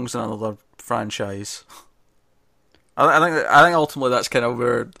belongs in another franchise. I think ultimately that's kind of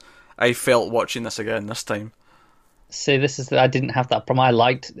where I felt watching this again this time. See, I didn't have that problem. I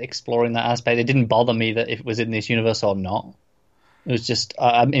liked exploring that aspect. It didn't bother me that if it was in this universe or not. It was just,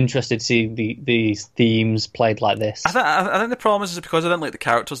 I'm interested to see these themes played like this. I think the problem is because I didn't like the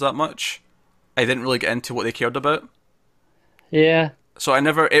characters that much, I didn't really get into what they cared about. Yeah. So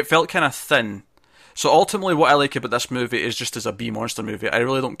it felt kind of thin. So ultimately what I like about this movie is just as a B-monster movie, I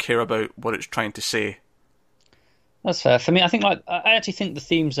really don't care about what it's trying to say. That's fair. For me, I actually think the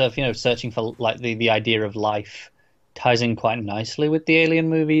themes of, searching for like the idea of life ties in quite nicely with the Alien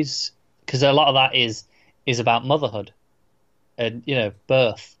movies, because a lot of that is about motherhood and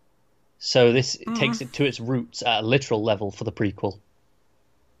birth. So this takes it to its roots at a literal level for the prequel.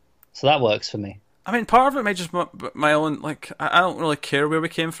 So that works for me. I mean, part of it may just my own, like, I don't really care where we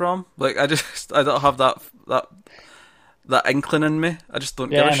came from. Like, I don't have that inkling in me. I just don't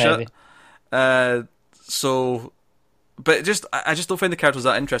give a shit. So, but I just don't find the characters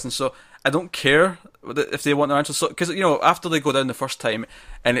that interesting. So I don't care if they want their answers. So, because after they go down the first time,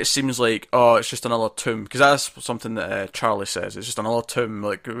 and it seems like, it's just another tomb. Because that's something that Charlie says. It's just another tomb.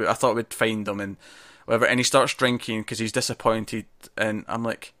 Like, I thought we'd find them and whatever. And he starts drinking because he's disappointed, and I'm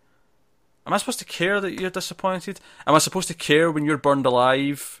like, am I supposed to care that you're disappointed? Am I supposed to care when you're burned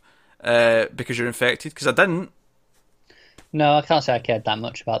alive because you're infected? Because I didn't. No, I can't say I cared that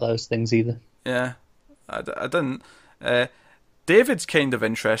much about those things either. Yeah, I didn't. David's kind of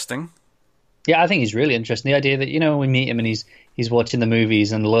interesting. Yeah, I think he's really interesting. The idea that, when we meet him and he's watching the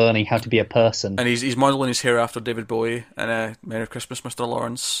movies and learning how to be a person. And he's modelling his hair after David Bowie and Merry Christmas, Mr.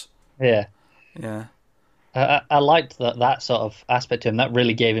 Lawrence. Yeah. Yeah. I liked that sort of aspect to him. That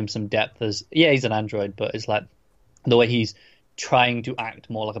really gave him some depth. He's an android, but it's like the way he's trying to act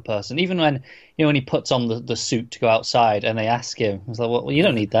more like a person. Even when when he puts on the suit to go outside, and they ask him, it's like, well, you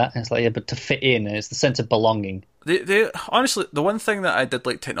don't need that. And it's like, yeah, but to fit in, and it's the sense of belonging. They honestly, the one thing that I did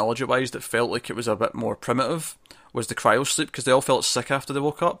like technology-wise that felt like it was a bit more primitive was the cryo sleep, because they all felt sick after they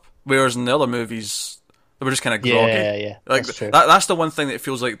woke up. Whereas in the other movies, they were just kind of groggy. Yeah, like that's true. That's the one thing that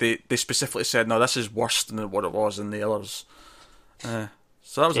feels like they specifically said, no, this is worse than what it was in the others.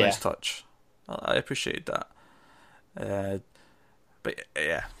 So that was a nice touch. I appreciated that. But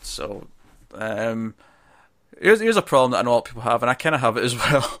yeah, so here's a problem that I know a lot of people have, and I kind of have it as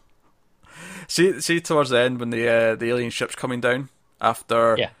well. see towards the end when the alien ship's coming down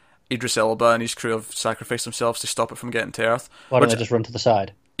after Idris Elba and his crew have sacrificed themselves to stop it from getting to Earth. Why don't they just run to the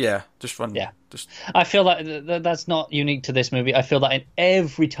side? Yeah, just run. Yeah, just. I feel that's not unique to this movie. I feel that in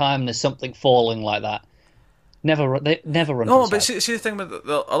every time there's something falling like that, they never run. No, to the but side. see the thing with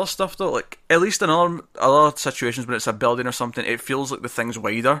the other stuff though, like at least in other situations when it's a building or something, it feels like the thing's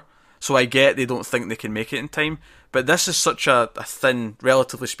wider. So I get they don't think they can make it in time, but this is such a thin,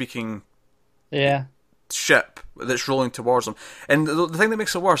 relatively speaking, ship that's rolling towards them. And the thing that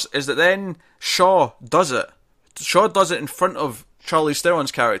makes it worse is that then Shaw does it. Shaw does it in front of Charlize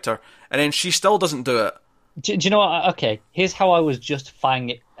Theron's character, and then she still doesn't do it. Do you know what? Okay, here's how I was justifying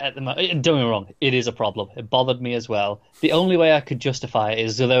it at the moment. Don't get me wrong, it is a problem. It bothered me as well. The only way I could justify it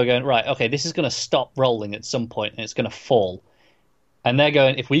is so they were going, right, okay, this is going to stop rolling at some point and it's going to fall. And they're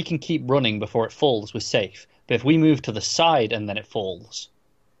going, if we can keep running before it falls, we're safe. But if we move to the side and then it falls,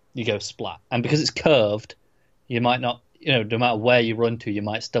 you go splat. And because it's curved, you might not, no matter where you run to, you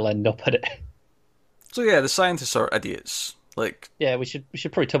might still end up at it. So yeah, the scientists are idiots. Like, yeah, we should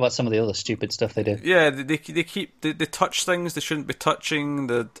probably talk about some of the other stupid stuff they do. Yeah, they touch things they shouldn't be touching.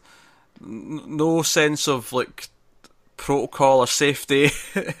 No sense of like protocol or safety.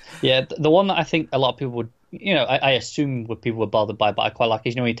 Yeah, the one that I think a lot of people would, I assume what people were bothered by, but I quite like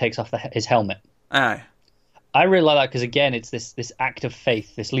is when he takes off his helmet. Aye, I really like that because again, it's this act of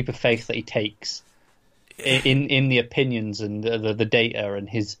faith, this leap of faith that he takes in the opinions and the data and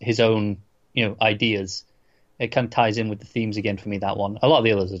his own ideas. It kind of ties in with the themes again for me, that one. A lot of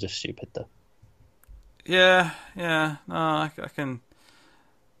the others are just stupid, though. Yeah. No, I can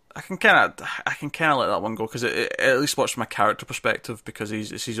kind of let that one go because it at least works from a character perspective because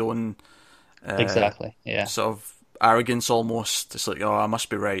it's his own exactly, yeah, sort of arrogance almost. It's like, oh, I must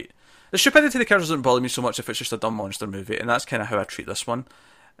be right. The stupidity of the characters doesn't bother me so much if it's just a dumb monster movie, and that's kind of how I treat this one.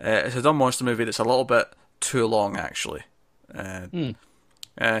 It's a dumb monster movie that's a little bit too long, actually. Because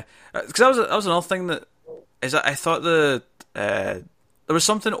that was another thing that. Is that I thought there was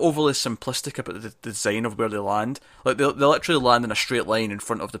something overly simplistic about the design of where they land. Like they literally land in a straight line in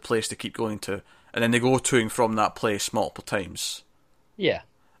front of the place they keep going to, and then they go to and from that place multiple times. Yeah.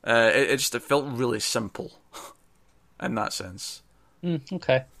 It felt really simple in that sense.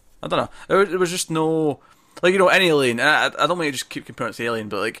 Okay. I don't know. There was just no any Alien. I don't want to just keep comparing it to Alien,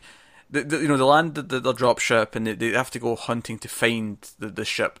 but like. They land the drop ship and they have to go hunting to find the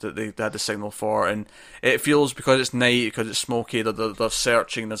ship that they had the signal for, and it feels because it's night, because it's smoky, they're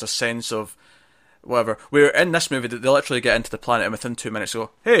searching. There's a sense of whatever. Where in this movie, they literally get into the planet and within 2 minutes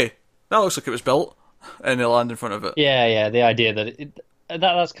go, "Hey, that looks like it was built," and they land in front of it. Yeah. The idea that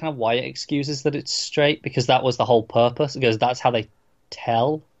that's kind of why it excuses that it's straight, because that was the whole purpose. Because that's how they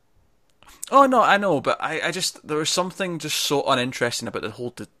tell. Oh no, I know, but I just there was something just so uninteresting about the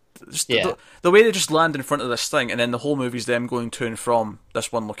whole. The way they just land in front of this thing, and then the whole movie's them going to and from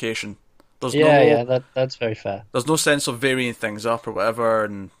this one location. That's very fair. There's no sense of varying things up or whatever,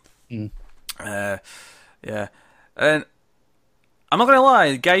 and and I'm not gonna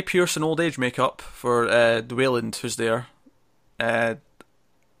lie, Guy Pearce in old age makeup for the Wayland who's there,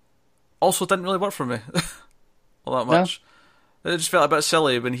 also didn't really work for me all that much. No? It just felt a bit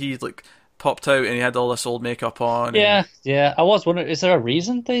silly when he like. Popped out and he had all this old makeup on. Yeah. I was wondering, is there a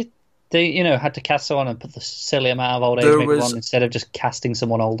reason they had to cast someone and put the silly amount of old age makeup on instead of just casting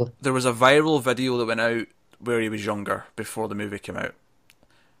someone older? There was a viral video that went out where he was younger before the movie came out.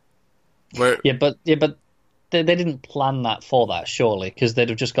 But they didn't plan that for that, surely, because they'd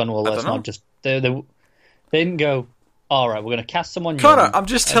have just gone, well, let's not just they didn't go, all right, we're going to cast someone younger. Connor, I'm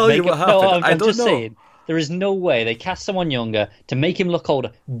just telling you what happened. No, I don't know. Saying, there is no way they cast someone younger to make him look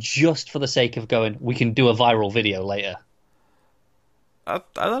older just for the sake of going, we can do a viral video later. I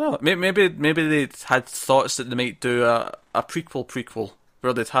don't know. Maybe they had thoughts that they might do a prequel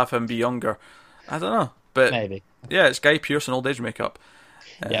where they'd have him be younger. I don't know. But maybe. Yeah, it's Guy Pearce in old age makeup.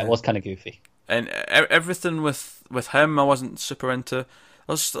 Yeah, it was kind of goofy. And everything with him I wasn't super into.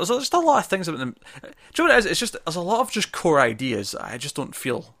 There's just a lot of things about them. Do you know what it is? It's just, there's a lot of just core ideas I just don't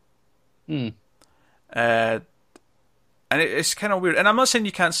feel. and it's kind of weird. And I'm not saying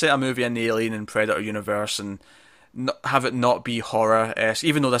you can't set a movie in the Alien and Predator universe and have it not be horror-esque,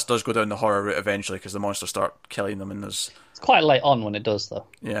 even though this does go down the horror route eventually because the monsters start killing them and there's... It's quite late on when it does, though.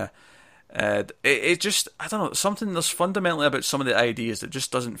 Yeah. It just, I don't know, something there's fundamentally about some of the ideas that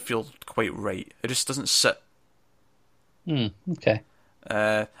just doesn't feel quite right. It just doesn't sit. Okay.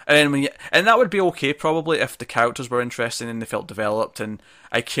 And then and that would be okay probably if the characters were interesting and they felt developed and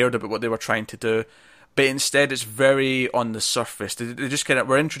I cared about what they were trying to do. But instead, it's very on the surface. They just kind of,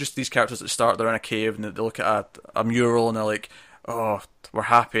 we're introduced to these characters at the start. They're in a cave and they look at a mural and they're like, "Oh, we're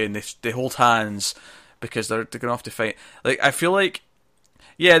happy," and they hold hands because they're going off to fight. Like, I feel like,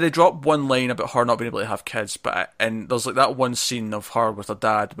 yeah, they drop one line about her not being able to have kids, and there's like that one scene of her with her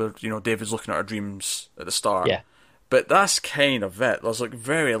dad where David's looking at her dreams at the start. Yeah. But that's kind of it. There's like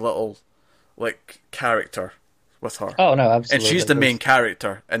very little like character with her. Oh no, absolutely. And she's the main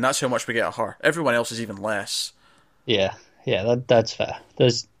character, and that's how much we get of her. Everyone else is even less. Yeah, that's fair.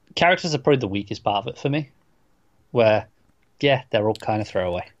 There's characters are probably the weakest part of it for me, where they're all kind of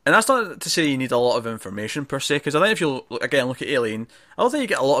throwaway. And that's not to say you need a lot of information per se, because I think if you again look at Alien, I don't think you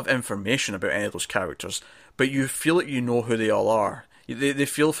get a lot of information about any of those characters, but you feel like you know who they all are. They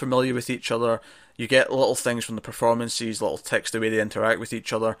feel familiar with each other. You get little things from the performances, little text, the way they interact with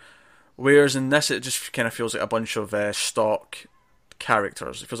each other. Whereas in this, it just kind of feels like a bunch of stock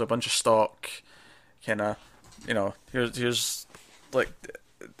characters. It feels like a bunch of stock, kind of, here's like,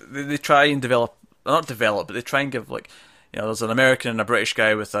 they try and not develop, but they try and give, like, there's an American and a British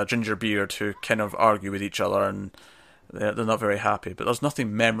guy with a ginger beard who kind of argue with each other, and they're not very happy, but there's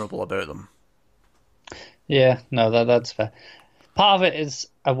nothing memorable about them. Yeah, no, that's fair. Part of it is,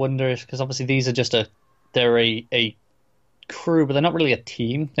 I wonder, because obviously these are they're a crew, but they're not really a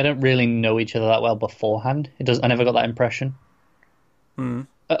team. They don't really know each other that well beforehand. I never got that impression.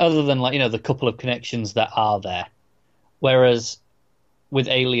 Other than the couple of connections that are there. Whereas with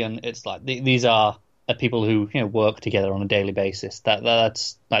Alien, it's like these are people who work together on a daily basis.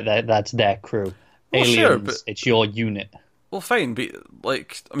 That's their crew. Well, Aliens, sure, but it's your unit. Well, fine, but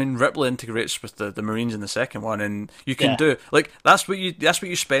Ripley integrates with the Marines in the second one, and you can do that's what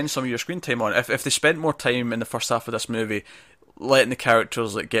you spend some of your screen time on. If they spent more time in the first half of this movie letting the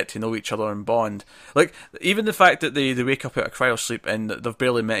characters get to know each other and bond, even the fact that they wake up out of cryo sleep and they've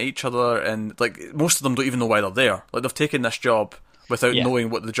barely met each other, and most of them don't even know why they're there. They've taken this job without knowing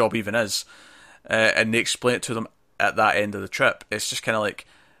what the job even is, and they explain it to them at that end of the trip. It's just kind of like,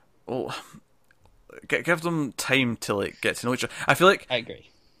 well, give them time to get to know each other. I feel like I agree.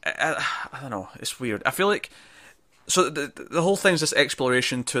 I don't know. It's weird. I feel like so the whole thing's this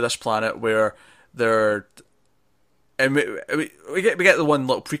exploration to this planet where they're, and we get the one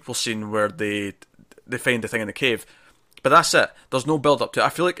little prequel scene where they find the thing in the cave, but that's it. There's no build up to it. I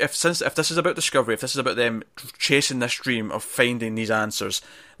feel like if this is about discovery, if this is about them chasing this dream of finding these answers,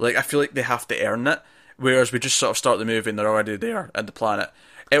 I feel like they have to earn it. Whereas we just sort of start the movie and they're already there at the planet.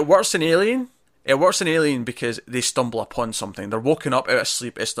 It works in Alien. It works in Alien because they stumble upon something. They're woken up out of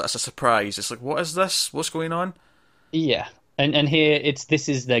sleep. It's a surprise. It's like, what is this? What's going on? Yeah, and here this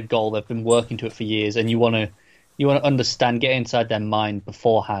is their goal. They've been working to it for years, and you want to understand, get inside their mind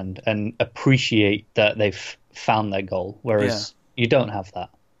beforehand, and appreciate that they've found their goal. Whereas you don't have that.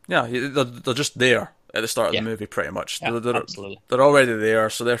 Yeah, they're just there at the start of the movie, pretty much. Yeah, absolutely. They're already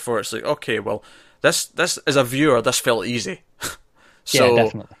there, so therefore it's like, okay, well, this as a viewer, this felt easy. So, yeah,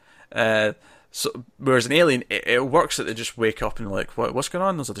 definitely. So whereas in Alien, it works that they just wake up and what's going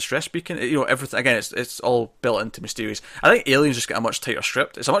on? There's a distress beacon. Everything again. It's all built into mysterious. I think Aliens just get a much tighter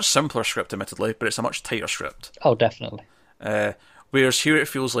script. It's a much simpler script, admittedly, but it's a much tighter script. Oh, definitely. Whereas here it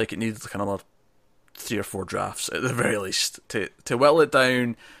feels like it needs another 3 or 4 drafts at the very least to whittle it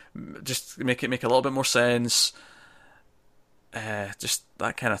down, just make it make a little bit more sense. Just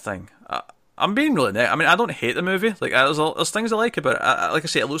that kind of thing. I'm being really negative. I don't hate the movie. There's things I like about it. Like I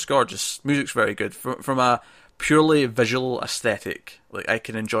say, it looks gorgeous. Music's very good. From a purely visual aesthetic, I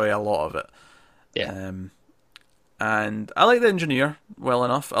can enjoy a lot of it. Yeah. And I like the engineer well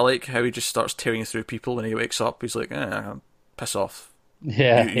enough. I like how he just starts tearing through people when he wakes up. He's like, piss off.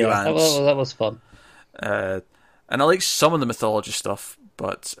 Yeah, that was fun. And I like some of the mythology stuff,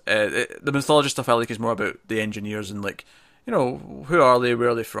 but the mythology stuff I like is more about the engineers and who are they, where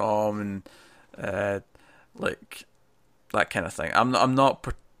are they from, and that kind of thing. I'm not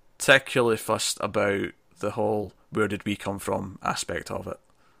particularly fussed about the whole where did we come from aspect of it.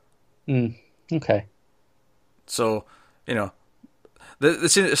 Okay. So, the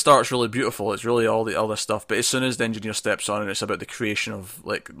scene at the start's really beautiful. It's really all the other stuff, but as soon as the engineer steps on and it's about the creation of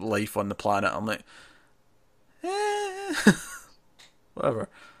life on the planet, I'm like, whatever.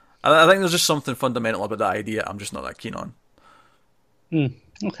 I think there's just something fundamental about that idea I'm just not that keen on.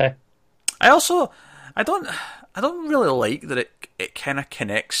 Okay. I don't really like that it kind of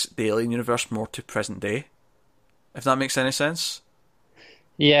connects the Alien universe more to present day, if that makes any sense.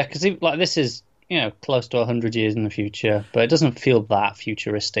 Yeah, because like this is close to 100 years in the future, but it doesn't feel that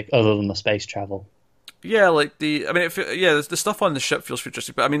futuristic, other than the space travel. Yeah, like the stuff on the ship feels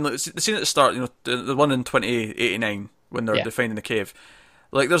futuristic, but I mean, like, the scene at the start, the one in 2089 when they're finding the cave,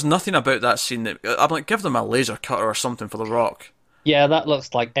 like there's nothing about that scene that I'm like, give them a laser cutter or something for the rock. Yeah, that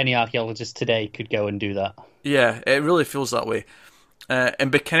looks like any archaeologist today could go and do that. Yeah, it really feels that way.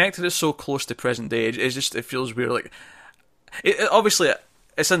 And be connected it so close to present day, it feels weird. Like, obviously,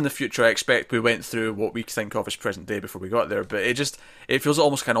 it's in the future. I expect we went through what we think of as present day before we got there, but it feels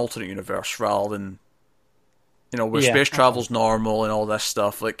almost like an alternate universe rather than, where space travel's normal and all this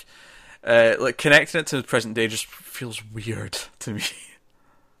stuff. Like connecting it to the present day just feels weird to me.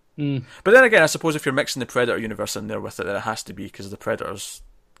 But then again, I suppose if you're mixing the Predator universe in there with it, then it has to be because the Predators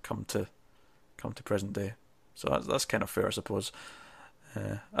come to present day. So that's kind of fair, I suppose.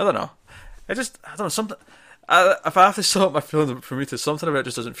 I don't know. I don't know, something. If I have to sum up my feelings about Prometheus, something about it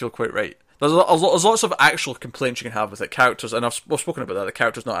just doesn't feel quite right. There's lots of actual complaints you can have with it. Characters, and we've spoken about that. The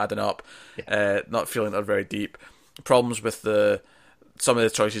characters not adding up, not feeling they're very deep. Problems with some of the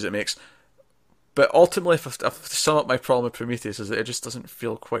choices it makes. But ultimately, if I have to sum up my problem with Prometheus, is that it just doesn't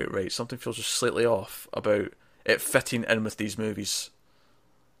feel quite right. Something feels just slightly off about it fitting in with these movies.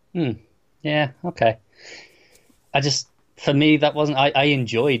 Yeah, okay. For me, that wasn't. I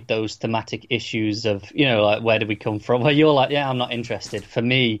enjoyed those thematic issues of, like, where do we come from? Where you're like, yeah, I'm not interested. For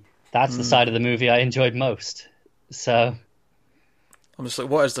me, that's the side of the movie I enjoyed most. So I'm just like,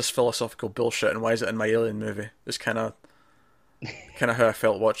 what is this philosophical bullshit, and why is it in my Alien movie? It's kind of how I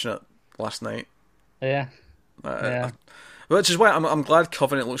felt watching it last night. Yeah. Which is why I'm glad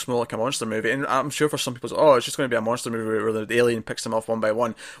Covenant looks more like a monster movie, and I'm sure for some people, it's just going to be a monster movie where the alien picks them off one by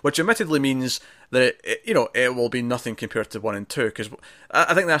one, which admittedly means that it will be nothing compared to 1 and 2, because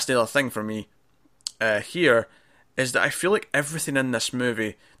I think that's the other thing for me here, is that I feel like everything in this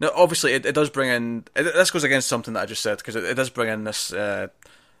movie, now obviously it does bring in, this goes against something that I just said, because it does bring in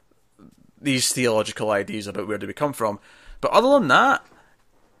these theological ideas about where do we come from, but other than that,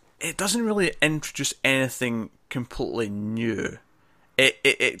 it doesn't really introduce anything completely new.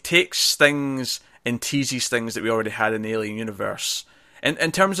 It takes things and teases things that we already had in the Alien universe.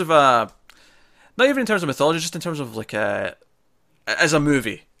 In terms of not even in terms of mythology, just in terms of like as a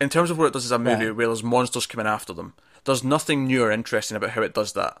movie. In terms of what it does as a movie, where there's monsters coming after them. There's nothing new or interesting about how it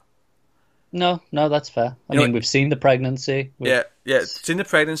does that. No, that's fair. I mean, we've seen the pregnancy. Yeah, seen the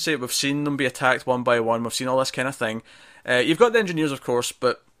pregnancy. We've seen them be attacked one by one. We've seen all this kind of thing. You've got the engineers, of course,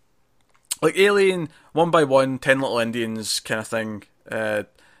 but like Alien, 1 by 1, 10 little Indians kind of thing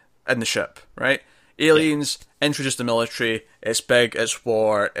in the ship, right? Aliens introduce the military. It's big. It's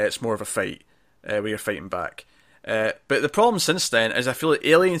war. It's more of a fight where you're fighting back. But the problem since then is I feel like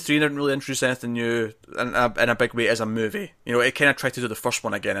Alien 3 didn't really introduce anything new in a big way as a movie. It kind of tried to do the first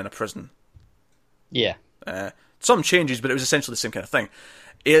one again in a prison. Yeah. Some changes, but it was essentially the same kind of thing.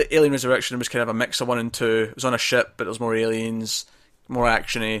 Alien Resurrection was kind of a mix of 1 and 2. It was on a ship, but there was more aliens, more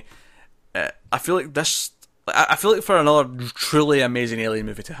actiony. I feel like for another truly amazing Alien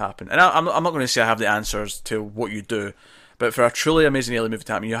movie to happen, and I'm not going to say I have the answers to what you do, but for a truly amazing Alien movie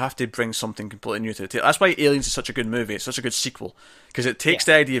to happen, you have to bring something completely new to the table. That's why Aliens is such a good movie. It's such a good sequel, because it takes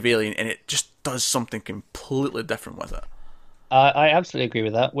the idea of Alien and it just does something completely different with it. I absolutely agree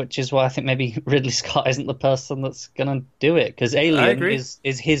with that, which is why I think maybe Ridley Scott isn't the person that's going to do it, because Alien is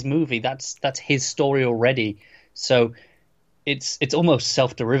his movie. That's his story already. So it's almost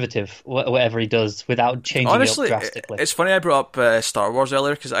self-derivative, whatever he does, without changing it up drastically. It's funny I brought up Star Wars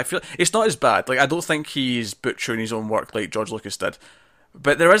earlier, because I feel it's not as bad. Like, I don't think he's butchering his own work like George Lucas did,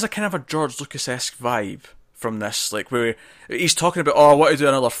 but there is a kind of a George Lucas-esque vibe from this, like, where he's talking about, I want to do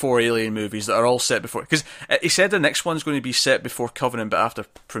another 4 Alien movies that are all set before, because he said the next one's going to be set before Covenant but after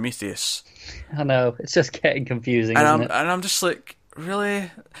Prometheus. I know, it's just getting confusing, isn't it? And I'm just like, really?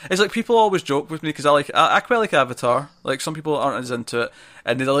 It's like, people always joke with me, because I quite like Avatar. Like, some people aren't as into it,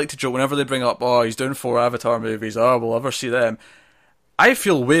 and they like to joke whenever they bring up, he's doing 4 Avatar movies, we'll never see them. I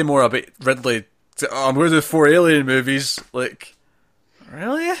feel way more about Ridley, I'm going to do 4 Alien movies. Like,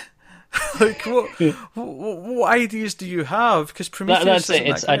 really? Like, what ideas do you have? Because Prometheus isn't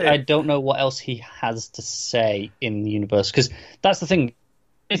that great. I don't know what else he has to say in the universe, because that's the thing.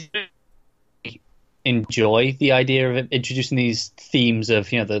 Enjoy the idea of introducing these themes of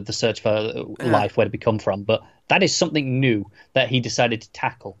the search for life, where did we come from, but that is something new that he decided to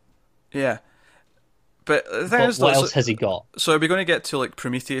tackle. Yeah, but the thing is, what else has he got? So are we going to get to like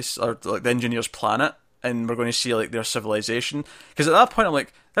Prometheus or like the engineer's planet, and we're going to see like their civilization. Because at that point, I'm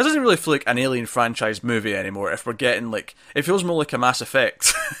like, this doesn't really feel like an Alien franchise movie anymore. If we're getting like, it feels more like a Mass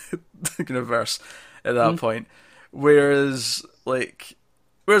Effect universe at that point. Whereas with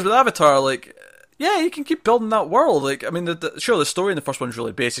Avatar, like, yeah, you can keep building that world. Like, I mean, sure, the story in the first one's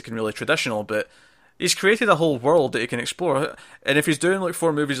really basic and really traditional, but he's created a whole world that he can explore. And if he's doing like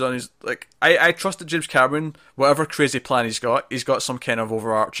 4 movies on his, like, I trust that James Cameron, whatever crazy plan he's got some kind of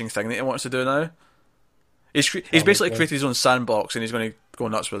overarching thing that he wants to do now. He's basically created his own sandbox and he's going to go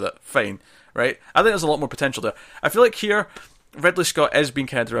nuts with it. Fine, right? I think there's a lot more potential there. I feel like here, Ridley Scott is being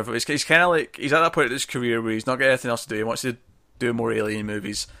kind of derivative. He's kind of like, he's at that point in his career where he's not got anything else to do. He wants to do more Alien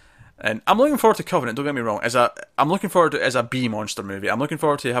movies. And I'm looking forward to Covenant, don't get me wrong. I'm looking forward to it as a B-monster movie. I'm looking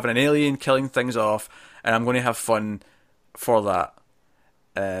forward to having an alien killing things off, and I'm going to have fun for that.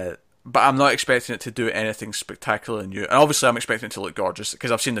 But I'm not expecting it to do anything spectacular and new. And obviously I'm expecting it to look gorgeous,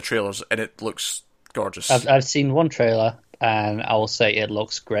 because I've seen the trailers, and it looks gorgeous. I've seen one trailer, and I will say it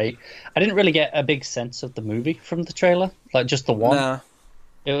looks great. I didn't really get a big sense of the movie from the trailer, like just the one. Nah.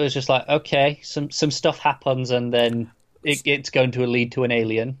 It was just like, okay, some stuff happens, and then it's going to lead to an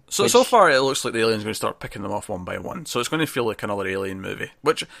alien. So far, it looks like the alien's going to start picking them off one by one. So it's going to feel like another Alien movie.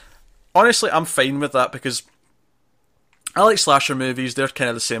 Which, honestly, I'm fine with that, because I like slasher movies. They're kind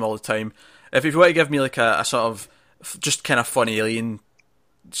of the same all the time. If you want to give me like a sort of just kind of fun Alien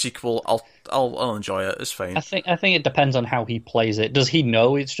sequel, I'll enjoy it. It's fine. I think it depends on how he plays it. Does he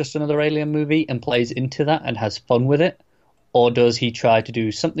know it's just another Alien movie and plays into that and has fun with it? Or does he try to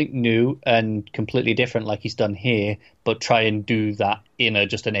do something new and completely different like he's done here, but try and do that in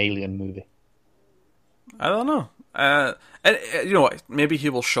just an Alien movie? I don't know. And you know what? Maybe he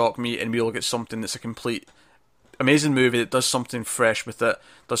will shock me and we'll get something that's a complete amazing movie that does something fresh with it,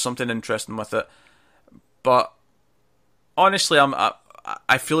 does something interesting with it. But honestly,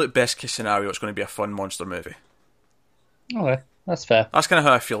 I feel like best case scenario it's going to be a fun monster movie. Okay, that's fair. That's kind of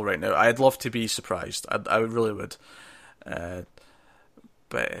how I feel right now. I'd love to be surprised. I really would. But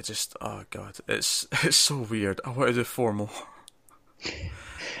it just, oh god, it's so weird. I want to do 4 more.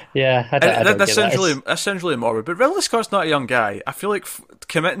 Yeah, I don't that sounds really morbid. But Ridley Scott's not a young guy. I feel like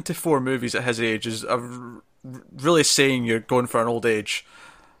committing to 4 movies at his age is really saying you're going for an old age.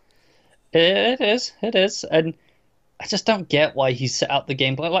 It is, and I just don't get why he set up the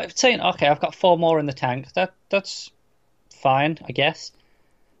game. Like saying, okay, I've got 4 more in the tank. That's fine, I guess.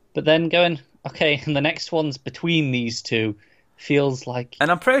 But then going, okay, and the next one's between these two, feels like. And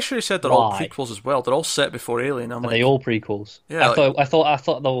I'm pretty sure he said they're all prequels as well. They're all set before Alien. Are they all prequels? Yeah. I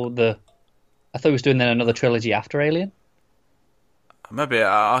thought he was doing then another trilogy after Alien. Maybe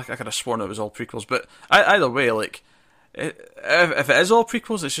I could have sworn it was all prequels, but either way, like, if it is all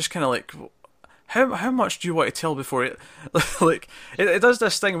prequels, it's just kind of like, how much do you want to tell before it? Like, it does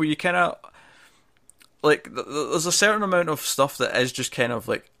this thing where you kind of. Like, there's a certain amount of stuff that is just kind of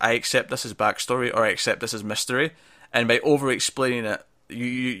like, I accept this as backstory, or I accept this as mystery, and by over-explaining it,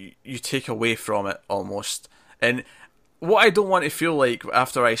 you take away from it, almost. And what I don't want to feel like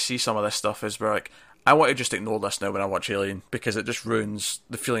after I see some of this stuff is where, like, I want to just ignore this now when I watch Alien, because it just ruins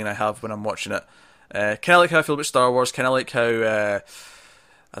the feeling I have when I'm watching it. Kind of like how I feel about Star Wars, kind of like how,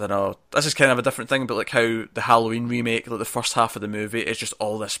 I don't know, this is kind of a different thing, but like how the Halloween remake, like the first half of the movie, is just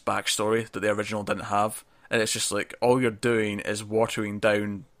all this backstory that the original didn't have. And it's just like, all you're doing is watering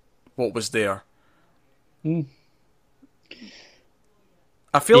down what was there.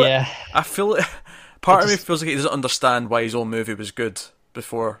 I feel it, part of me feels like he doesn't understand why his own movie was good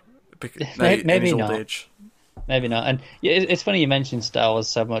before, in his old age. Maybe not. And it's funny you mentioned Star Wars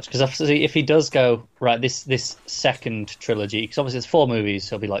so much, because obviously if he does go, right, this second trilogy, because obviously it's 4 movies,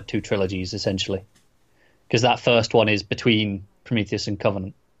 so it'll be like 2 trilogies essentially, because that first one is between Prometheus and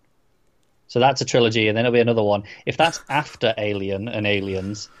Covenant. So that's a trilogy, and then there'll be another one. If that's after Alien and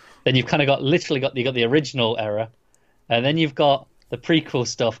Aliens, then you've kind of got the original era, and then you've got the prequel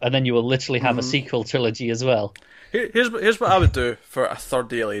stuff, and then you will literally have a sequel trilogy as well. Here's what I would do for a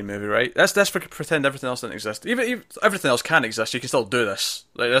third Alien movie, right? Let's pretend everything else didn't exist. Even everything else can exist, you can still do this.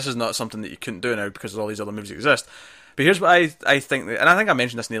 Like, this is not something that you couldn't do now because all these other movies exist. But here's what I think, and I think I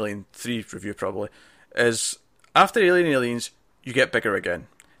mentioned this in Alien 3 review probably, is after Alien and Aliens, you get bigger again.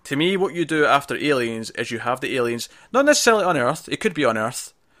 To me, what you do after Aliens is you have the aliens, not necessarily on Earth, it could be on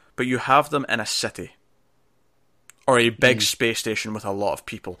Earth, but you have them in a city. Or a big space station with a lot of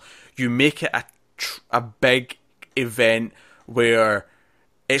people. You make it a big event where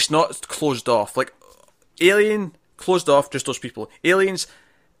it's not closed off. Like, Alien, closed off, just those people. Aliens,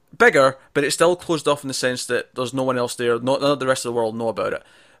 bigger, but it's still closed off in the sense that there's no one else there, none of the rest of the world know about it.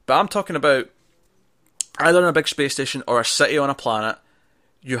 But I'm talking about either in a big space station or a city on a planet,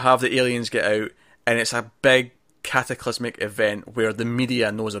 you have the aliens get out, and it's a big cataclysmic event where the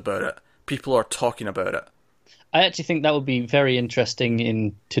media knows about it. People are talking about it. I actually think that would be very interesting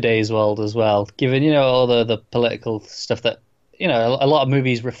in today's world as well, given, all the political stuff that, a lot of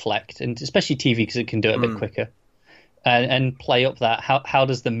movies reflect, and especially TV because it can do it a bit quicker, and play up that. How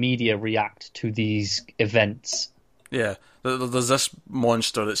does the media react to these events? Yeah, there's this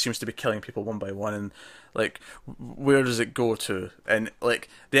monster that seems to be killing people one by one, and where does it go to? And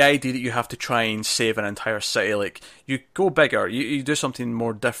the idea that you have to try and save an entire city, you go bigger, you do something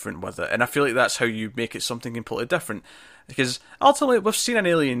more different with it, and I feel like that's how you make it something completely different. Because ultimately, we've seen an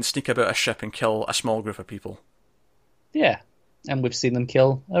alien sneak about a ship and kill a small group of people. Yeah, and we've seen them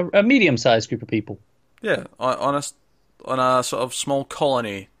kill a medium-sized group of people. Yeah, on a sort of small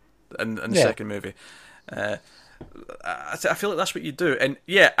colony in the second movie. I feel like that's what you do, and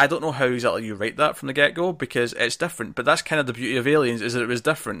I don't know how exactly you write that from the get-go because it's different, but that's kind of the beauty of Aliens, is that it was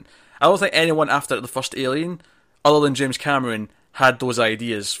different. I don't think anyone after the first Alien, other than James Cameron, had those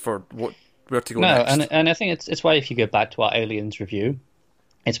ideas for where to go next. No, and I think it's why, if you go back to our Aliens review,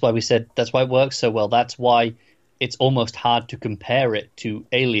 it's why we said that's why it works so well. That's why it's almost hard to compare it to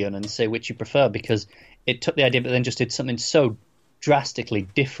Alien and say which you prefer, because it took the idea but then just did something so drastically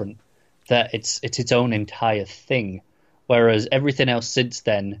different that it's its own entire thing, whereas everything else since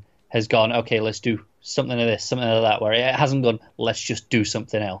then has gone, okay, let's do something of this, something of that, where it hasn't gone, let's just do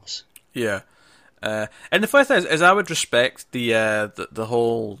something else. Yeah, and the funny thing is I would respect the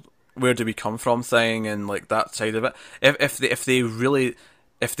whole where do we come from thing and that side of it if they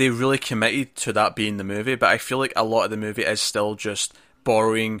really committed to that being the movie, but I feel like a lot of the movie is still just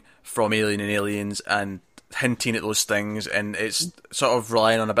borrowing from Alien and Aliens and hinting at those things, and it's sort of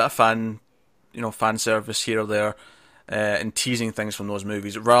relying on a bit of fan service here or there, and teasing things from those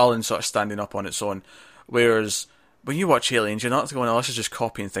movies rather than sort of standing up on its own. Whereas when you watch Aliens, you're not going, oh, this is just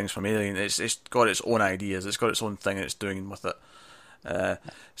copying things from Alien. It's got its own ideas, it's got its own thing it's doing with it. So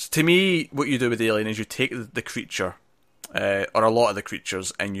to me, what you do with Alien is you take the creature, or a lot of the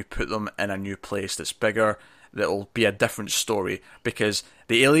creatures, and you put them in a new place that's bigger, that'll be a different story, because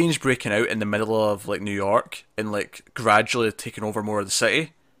the aliens breaking out in the middle of New York and gradually taking over more of the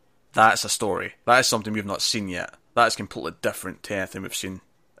city, that's a story. That is something we've not seen yet. That is completely different to anything we've seen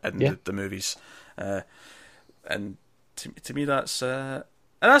in the movies. And to me, that's and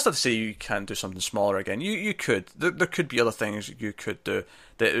that's not to say you can't do something smaller again. You could. There could be other things you could do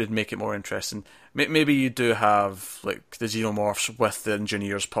that would make it more interesting. Maybe you do have the xenomorphs with the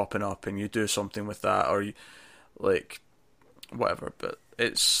engineers popping up, and you do something with that, or whatever. But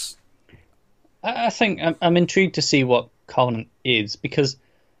it's. I think I'm intrigued to see what Covenant is, because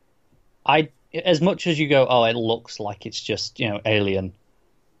as much as you go, oh, it looks like it's just Alien,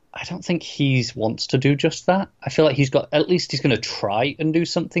 I don't think he wants to do just that. I feel like he's going to try and do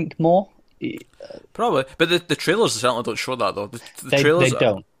something more. Probably, but the trailers certainly don't show that though. The trailers they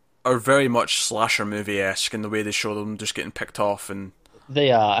don't. Are very much slasher movie-esque in the way they show them just getting picked off, and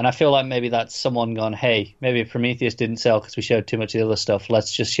they are. And I feel like maybe that's someone gone, hey, maybe Prometheus didn't sell because we showed too much of the other stuff.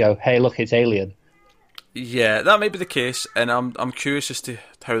 Let's just show, hey, look, it's Alien. Yeah, that might be the case, and I'm curious as to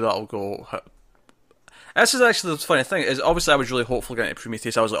how that'll go. This is actually the funny thing, is obviously I was really hopeful getting to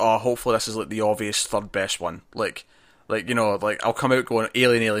Prometheus. I was like, oh, hopefully this is the obvious third best one. I'll come out going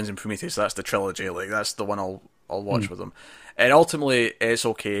Alien, Aliens, and Prometheus. That's the trilogy. That's the one I'll watch with them. And ultimately, it's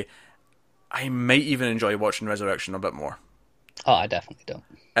okay. I might even enjoy watching Resurrection a bit more. Oh, I definitely don't.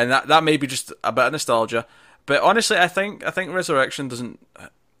 And that may be just a bit of nostalgia, but honestly, I think Resurrection doesn't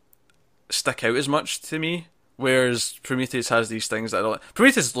stick out as much to me. Whereas Prometheus has these things that I don't.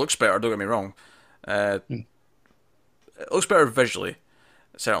 Prometheus looks better. Don't get me wrong. It looks better visually,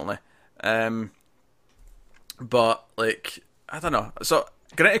 certainly. But I don't know. So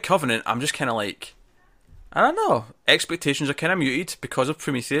granted, Covenant, I'm just kind of I don't know. Expectations are kind of muted because of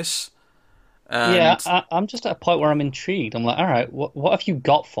Prometheus. Yeah, I'm just at a point where I'm intrigued. I'm like, all right, what have you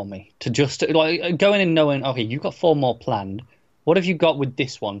got for me to just going in knowing, okay, you've got 4 more planned. What have you got with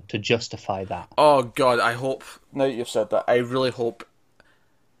this one to justify that? Oh God, I hope. Now that you've said that, I really hope.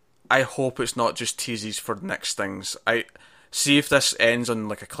 I hope it's not just teases for the next things. I see if this ends on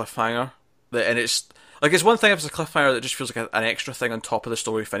a cliffhanger, and it's one thing if it's a cliffhanger that just feels like an extra thing on top of the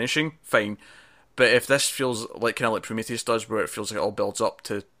story finishing. Fine. But if this feels kind of like Prometheus does, where it feels like it all builds up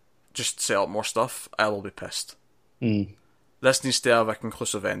to just set up more stuff, I will be pissed. This needs to have a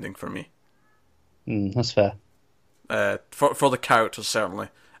conclusive ending for me. That's fair. For the characters, certainly.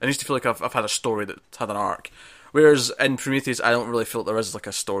 It needs to feel like I've had a story that had an arc. Whereas in Prometheus, I don't really feel there is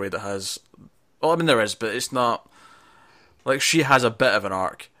a story that has... Well, I mean, there is, but it's not... she has a bit of an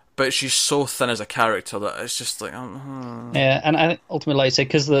arc. but she's so thin as a character that it's just like, Yeah, and I ultimately, like I say,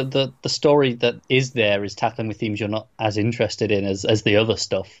 because the story that is there is tackling with themes you're not as interested in as the other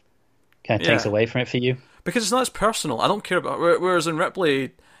stuff, kind of takes away from it for you. Because it's not as personal. I don't care about. Whereas in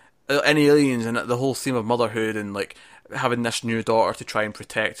Ripley, any aliens and the whole theme of motherhood and like having this new daughter to try and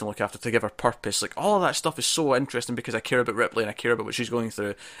protect and look after to give her purpose, like all of that stuff is so interesting because I care about Ripley and I care about what she's going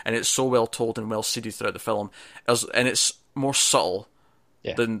through, and it's so well told and well seeded throughout the film, and it's more subtle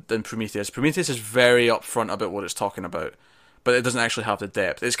than Prometheus. Prometheus is very upfront about what it's talking about, but it doesn't actually have the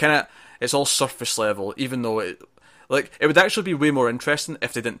depth. It's all surface level, even though it would actually be way more interesting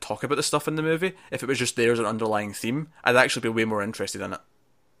if they didn't talk about the stuff in the movie. If it was just there as an underlying theme, I'd actually be way more interested in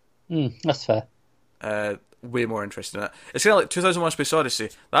it. That's fair. Way more interested in it. It's kind of like 2001: Space Odyssey.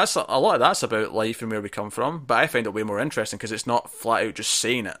 That's a lot of that's about life and where we come from, but I find it way more interesting because it's not flat out just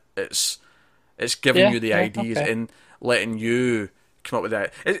saying it. It's giving you the ideas and letting you come up with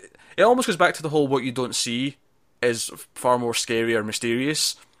that. It almost goes back to the whole what you don't see is far more scary or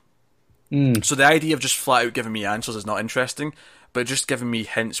mysterious. So the idea of just flat out giving me answers is not interesting, but just giving me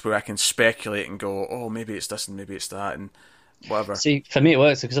hints where I can speculate and go, oh, maybe it's this and maybe it's that and whatever. See, for me it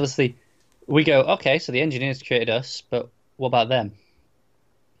works because obviously we go, okay, so the engineers created us, but what about them?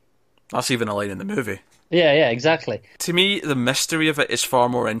 That's even a line in the movie. Yeah, exactly. To me, the mystery of it is far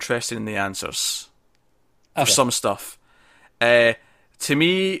more interesting than the answers for some stuff. To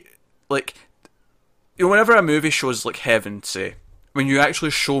me, like, whenever a movie shows like heaven, say, when you actually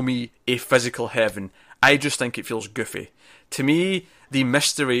show me a physical heaven, I just think it feels goofy. To me, the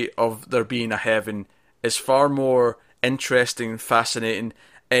mystery of there being a heaven is far more interesting, fascinating,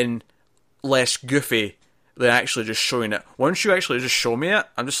 and less goofy than actually just showing it. Once you actually just show me it,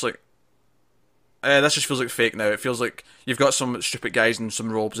 I'm just like, this just feels like fake now. It feels like you've got some stupid guys in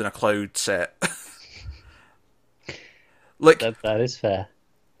some robes in a cloud set. Like that is fair.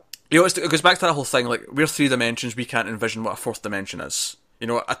 It goes back to that whole thing, like, we're 3 dimensions, we can't envision what a 4th dimension is. A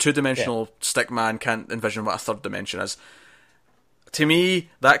 2-dimensional stick man can't envision what a 3rd dimension is. To me,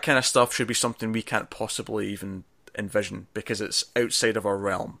 that kind of stuff should be something we can't possibly even envision, because it's outside of our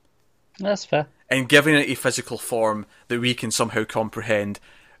realm. That's fair. And giving it a physical form that we can somehow comprehend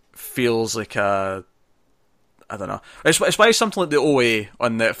feels like I don't know. It's why something like the OA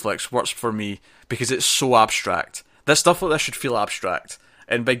on Netflix works for me, because it's so abstract. This stuff like this should feel abstract.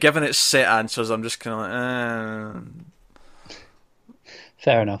 And by giving it set answers, I'm just kind of like,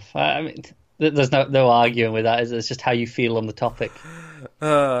 Fair enough. I mean, there's no arguing with that. It's just how you feel on the topic.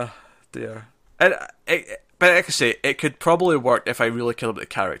 Dear. But like I say, it could probably work if I really cared about the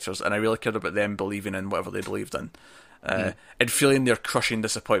characters and I really cared about them believing in whatever they believed in. And feeling their crushing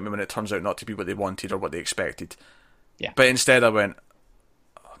disappointment when it turns out not to be what they wanted or what they expected. Yeah. But instead I went,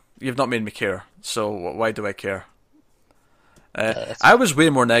 you've not made me care, so why do I care? I was way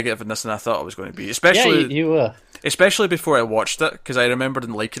more negative in this than I thought I was going to be. Especially, you were. Especially before I watched it, because I remembered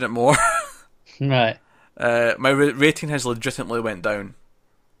and liking it more. Right. My rating has legitimately went down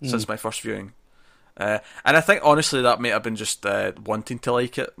since my first viewing. And I think, honestly, that may have been just wanting to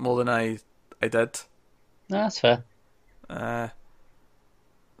like it more than I did. No, that's fair.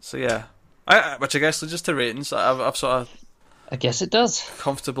 So yeah. Which I guess, just to ratings, I've sort of... I guess it does.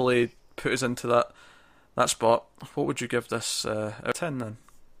 Comfortably put us into that spot. What would you give this out of 10 then?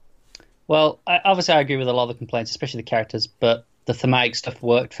 Well, obviously I agree with a lot of the complaints, especially the characters, but the thematic stuff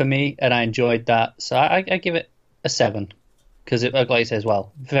worked for me and I enjoyed that, so I give it a 7 because it, like I say as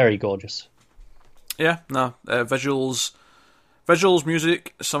well, very gorgeous. Yeah, no, visuals,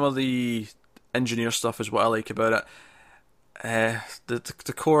 music, some of the engineer stuff is what I like about it.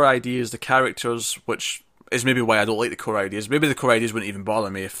 The core ideas, the characters, which is maybe why I don't like the core ideas. Maybe the core ideas wouldn't even bother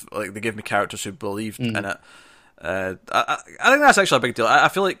me if they gave me characters who believed in it. I think that's actually a big deal. I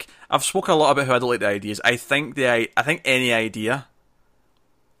feel like I've spoken a lot about how I don't like the ideas. I think any idea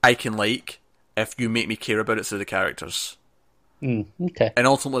I can like if you make me care about it through the characters. Okay. And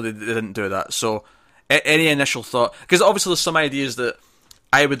ultimately they didn't do that. So any initial thought, because obviously there's some ideas that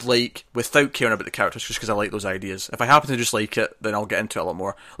I would like without caring about the characters, just because I like those ideas. If I happen to just like it, then I'll get into it a lot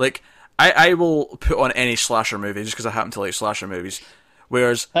more. Like, I will put on any slasher movie just because I happen to like slasher movies.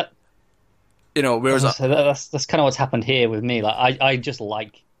 Whereas, that's kind of what's happened here with me. Like, I just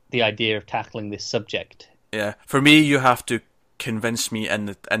like the idea of tackling this subject. Yeah, for me, you have to convince me in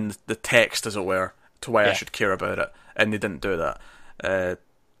the text, as it were, to why I should care about it, and they didn't do that.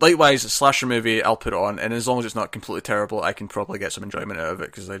 Likewise, a slasher movie, I'll put it on, and as long as it's not completely terrible, I can probably get some enjoyment out of it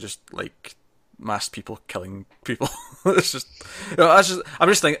because I just like masked people killing people. It's just, I'm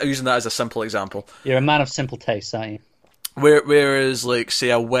just using that as a simple example. You're a man of simple tastes, aren't you? Whereas, like,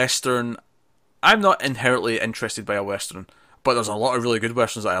 say, a Western, I'm not inherently interested by a Western, but there's a lot of really good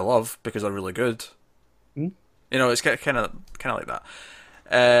versions that I love because they're really good. Mm. You know, it's kind of like that.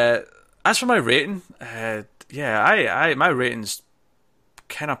 As for my rating, my rating's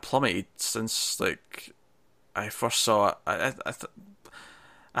kind of plummeted since like I first saw it.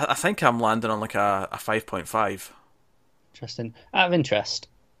 I think I'm landing on like a 5.5. Interesting. Out of interest,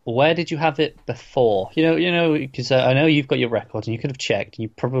 where did you have it before? You know, because I know you've got your records and you could have checked. You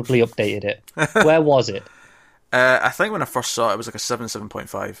probably updated it. Where was it? I think when I first saw it, it was like a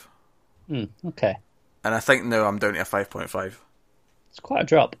 7.5. Okay. And I think now I'm down to a 5.5. It's quite a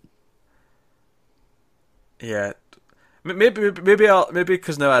drop. Yeah. Maybe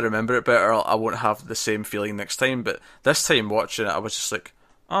because now I remember it better, I won't have the same feeling next time. But this time watching it, I was just like,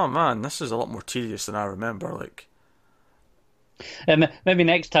 oh man, this is a lot more tedious than I remember. Like, maybe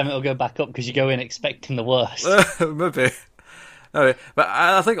next time it'll go back up because you go in expecting the worst. Maybe. Anyway, but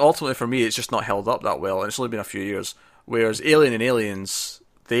I think ultimately for me, it's just not held up that well, and it's only been a few years. Whereas Alien and Aliens,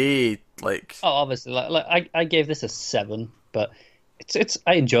 they like. Oh, obviously, like I gave this a 7, but. It's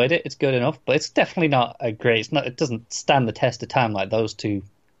I enjoyed it. It's good enough, but it's definitely not a great. It's not. It doesn't stand the test of time like those two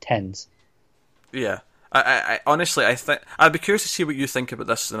 10s. Yeah, I honestly, I think I'd be curious to see what you think about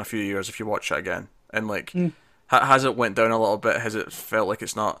this in a few years if you watch it again, and like, has it went down a little bit? Has it felt like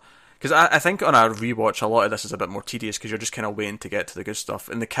it's not? Because I think on a rewatch, a lot of this is a bit more tedious because you're just kind of waiting to get to the good stuff,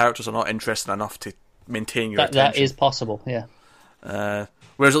 and the characters are not interesting enough to maintain your attention. That is possible, yeah.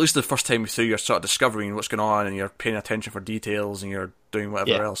 Whereas at least the first time through, you're sort of discovering what's going on and you're paying attention for details and you're doing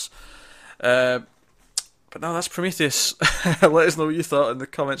whatever else. But no, that's Prometheus. Let us know what you thought in the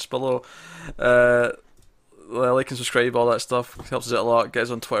comments below. Like and subscribe, all that stuff. It helps us out a lot. Get us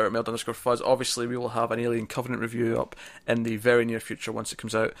on Twitter at @mailed_fuzz. Obviously, we will have an Alien Covenant review up in the very near future once it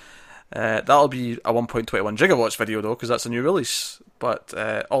comes out. That'll be a 1.21 gigawatts video though, because that's a new release. But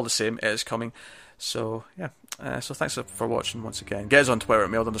all the same, it is coming. So yeah, so thanks for watching once again. Get us on Twitter at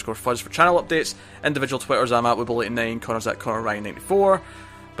 @mailed_fuzz for channel updates. Individual Twitters, I'm at Wibble89, Connor's at ConnorRyan94.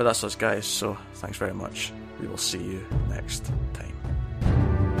 But that's us guys, so thanks very much. We will see you next time.